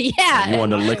 Yeah. You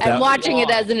wanted to lick that and watching it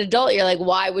as an adult, you're like,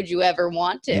 why would you ever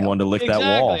want to? You wanted to lick that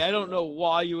wall. I don't know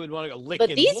why you would want to go licking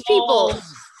But these walls, people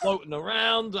floating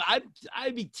around. I'd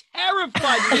be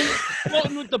terrified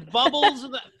floating with the bubbles.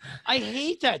 I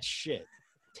hate that shit.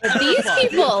 These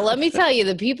people, let me tell you,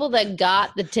 the people that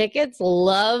got the tickets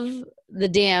love the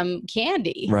damn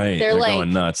candy. Right. They're like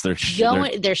going nuts. They're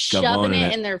shoving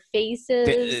it in their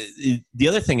faces. The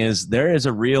other thing is there is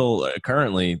a real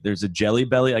currently there's a Jelly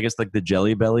Belly, I guess like the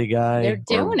Jelly Belly guy. They're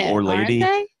doing or lady.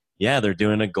 Aren't they? Yeah, they're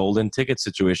doing a golden ticket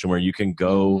situation where you can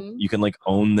go, you can like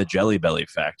own the Jelly Belly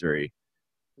factory.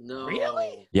 No.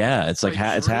 Really? Yeah, it's like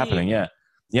it's happening. Yeah.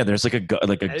 Yeah, there's like a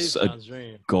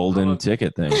golden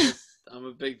ticket thing. I'm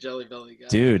a big Jelly Belly guy.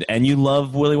 Dude, and you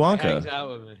love Willy Wonka. Hangs out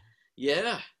with me.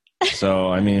 Yeah.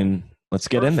 So, I mean, let's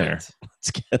get in there. Let's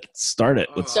get started.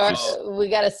 We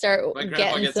got to start my grandpa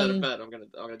getting gets some. out of bed. I'm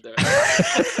gonna do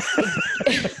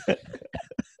it.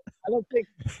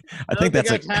 I think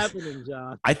that's happening,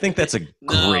 John. I think that's a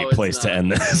great place to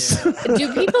end this. Yeah.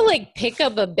 Do people like pick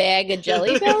up a bag of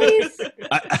Jelly Bellies?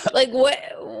 Like what?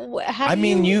 I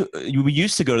mean, you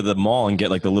used to go to the mall and get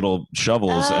like the little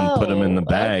shovels and put them in the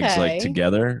bags like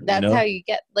together. That's how you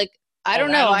get like. I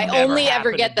don't know. I only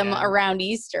ever get them around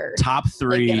Easter. Top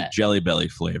 3 Jelly Belly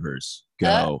flavors.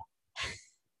 Go.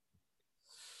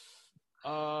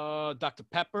 Dr.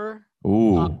 Pepper.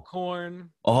 Ooh. Popcorn.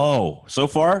 Oh, so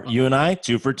far you and I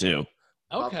 2 for 2.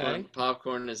 Okay.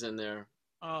 Popcorn is in there.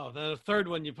 Oh, the third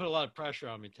one you put a lot of pressure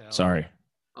on me, Taylor. Sorry.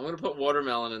 I'm gonna put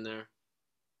watermelon in there.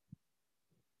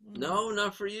 No,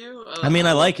 not for you. I mean,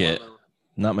 I like it.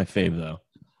 Not my fave though.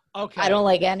 Okay. I don't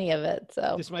like any of it,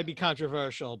 so this might be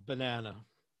controversial. Banana.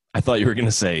 I thought you were gonna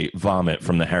say vomit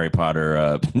from the Harry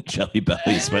Potter Jelly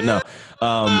Bellies, but no.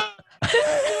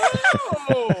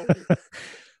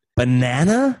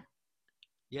 Banana?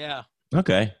 Yeah.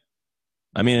 Okay.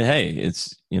 I mean, hey,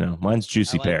 it's mine's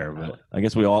juicy pear, but I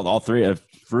guess we all 3 have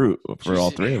fruit for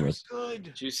all 3 of us.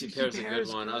 Good. Juicy pear's a good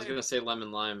one. I was gonna say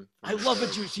lemon lime. I love a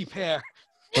juicy pear.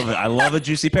 I love a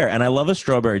juicy pear, and I love a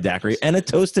strawberry daiquiri and a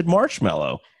toasted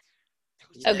marshmallow.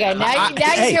 Okay, now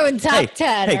you're doing top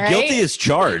 10. Hey, right? guilty as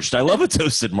charged. I love a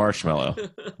toasted marshmallow.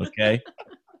 Okay,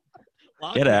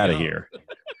 get out of here.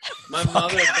 My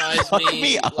mother buys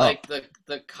me like the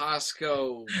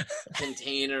Costco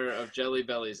container of Jelly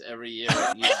Bellies every year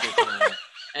at Easter time,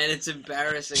 and it's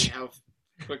embarrassing how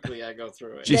quickly I go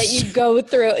through it. That you go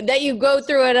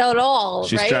through it at all.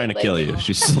 She's right? trying to kill you.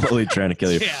 She's slowly trying to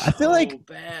kill you. Yeah. I feel like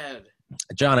bad.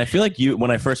 John, I feel like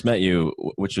when I first met you,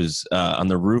 which was on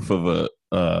the roof of a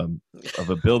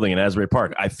building in Asbury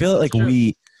Park, I feel like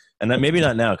and that maybe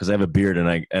not now because I have a beard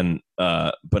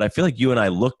but I feel like you and I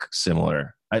look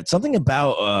similar. Something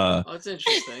about that's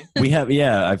interesting.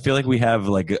 I feel like we have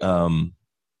like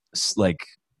like,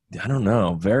 I don't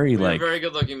know, very You're like a very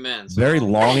good looking man. So very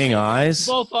longing eyes.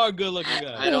 Both are good looking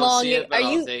guys. I don't see it, but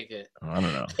I'll take it. I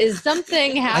don't know. Is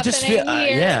something happening I just feel,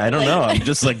 here? yeah, I don't know. I'm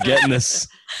just like getting this.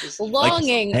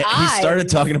 Longing He eyes. started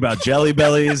talking about Jelly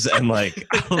Bellies, and like,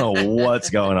 I don't know what's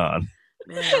going on.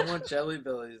 Man, I want Jelly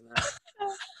Bellies now.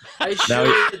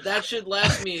 That should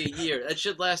last me a year. That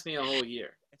should last me a whole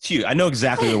year. It's huge. I know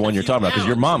exactly the one you're talking about because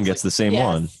your mom gets the same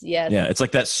one. Yes. Yeah, it's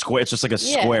like that square. It's just like a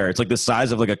square. It's like the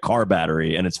size of like a car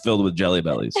battery, and it's filled with Jelly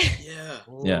Bellies. Yeah.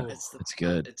 Yeah, it's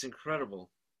good. It's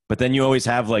incredible. But then you always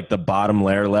have like the bottom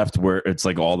layer left where it's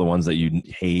like all the ones that you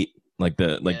hate.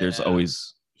 There's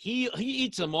always. He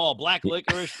eats them all. Black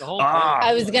licorice, the whole thing.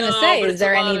 I was gonna say, is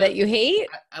there any that you hate?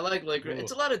 I like licorice.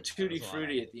 It's a lot of tutti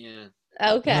frutti at the end.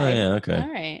 Okay. Oh, yeah. Okay.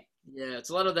 All right. Yeah, it's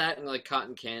a lot of that and like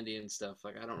cotton candy and stuff.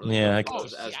 Like I don't really. Yeah, like I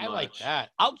those as I much. like that.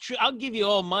 I'll give you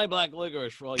all my black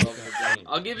licorice for all you guys.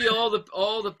 I'll give you all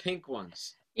the pink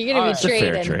ones. You're gonna be It's a fair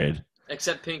trading. trade.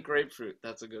 Except pink grapefruit.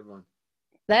 That's a good one.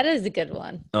 That is a good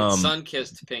one. It's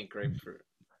sun-kissed pink grapefruit.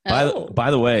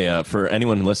 By the way, for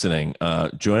anyone listening,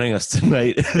 joining us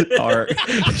tonight are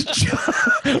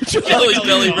Jelly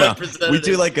Belly representative.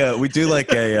 We do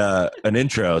like an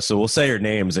intro, so we'll say your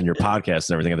names and your podcast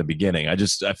and everything at the beginning. I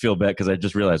feel bad because I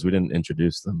just realized we didn't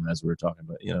introduce them as we were talking,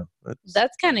 but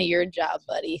that's kind of your job,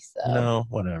 buddy. So no,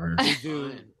 whatever.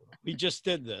 We just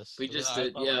did this. We just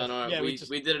did,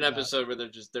 we did an episode where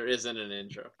there isn't an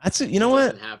intro. That's it. You know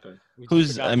what? Happen.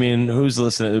 Who's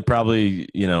listening? Probably,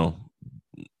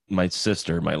 my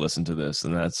sister might listen to this,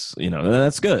 and that's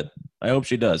good. I hope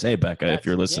she does. Hey, Becca, if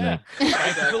you're listening. Yeah.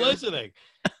 Thanks for listening.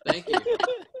 Thank you.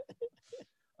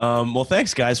 Well,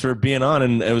 thanks guys for being on,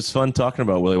 and it was fun talking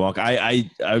about Willy Wonka.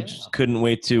 I just couldn't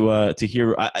wait to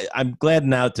hear. I'm glad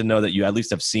now to know that you at least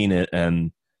have seen it,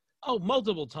 and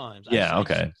multiple times. Yeah, I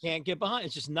okay. Can't get behind.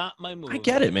 It's just not my movie. I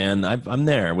get it, man. I'm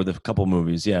there with a couple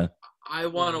movies. Yeah. I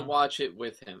want to watch it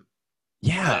with him.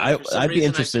 Yeah, I'd be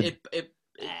interested.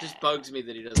 It just bugs me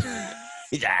that he doesn't.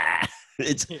 Yeah,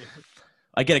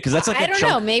 I get it because that's like I don't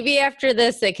know. Maybe after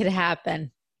this, it could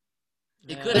happen.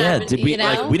 It could happen. Did we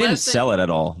we didn't sell it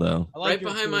at all though. Right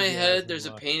behind my head, there's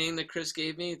a painting that Chris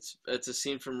gave me. It's a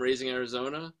scene from Raising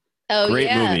Arizona. Oh,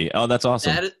 great movie. Oh, that's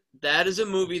awesome. That is a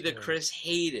movie that Chris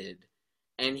hated,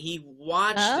 and he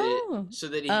watched it so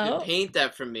that he could paint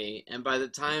that for me. And by the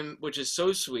time, which is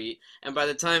so sweet, and by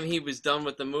the time he was done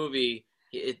with the movie,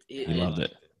 he loved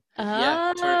it.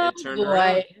 Yeah, it turned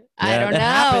around. I don't know.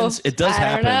 Happens. It does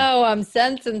happen. I don't know. I'm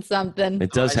sensing something.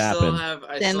 It does happen.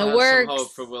 I still have some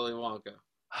hope for Willy Wonka.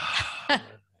 I'll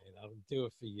do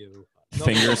it for you.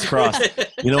 Fingers crossed.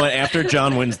 You know what? After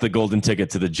John wins the golden ticket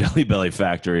to the Jelly Belly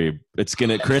factory, it's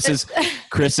gonna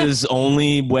Chris's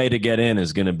only way to get in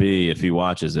is gonna be if he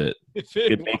watches it. We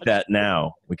could make that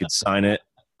now. We could sign it,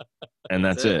 and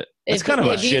that's it. It's kind of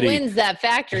a shitty. If he wins that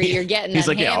factory, you're getting he's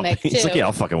that like, hammock too. He's like, yeah,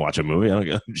 I'll fucking watch a movie. I don't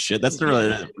give a shit. That's really.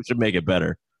 We should make it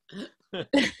better.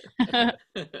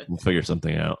 We'll figure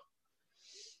something out.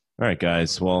 All right,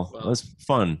 guys. Well, that was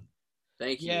fun.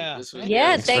 Thank you.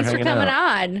 Yeah. Thanks for coming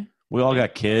on. We all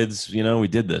got kids. We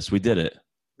did this. We did it.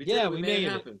 We made it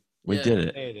happen. We did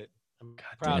it. Made it. I'm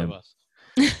proud of us.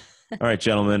 All right,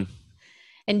 gentlemen.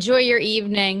 Enjoy your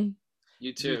evening.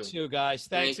 You too. You too, guys.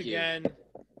 Thanks again.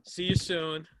 See you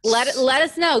soon. Let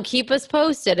us know. Keep us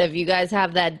posted if you guys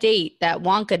have that date, that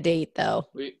Wonka date, though.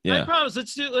 I promise.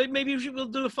 Let's do. Maybe we'll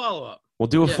do a follow up. We'll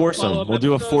do a foursome. We'll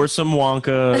do a foursome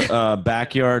Wonka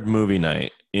backyard movie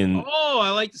night.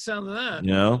 I like the sound of that.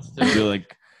 We'll do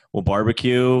we'll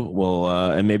barbecue. We'll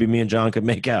and maybe me and John could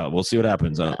make out. We'll see what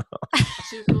happens. See what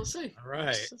we'll see. All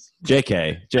right.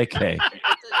 JK.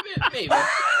 Maybe.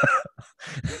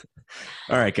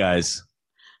 All right, guys.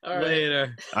 All right.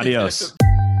 Later. Adios.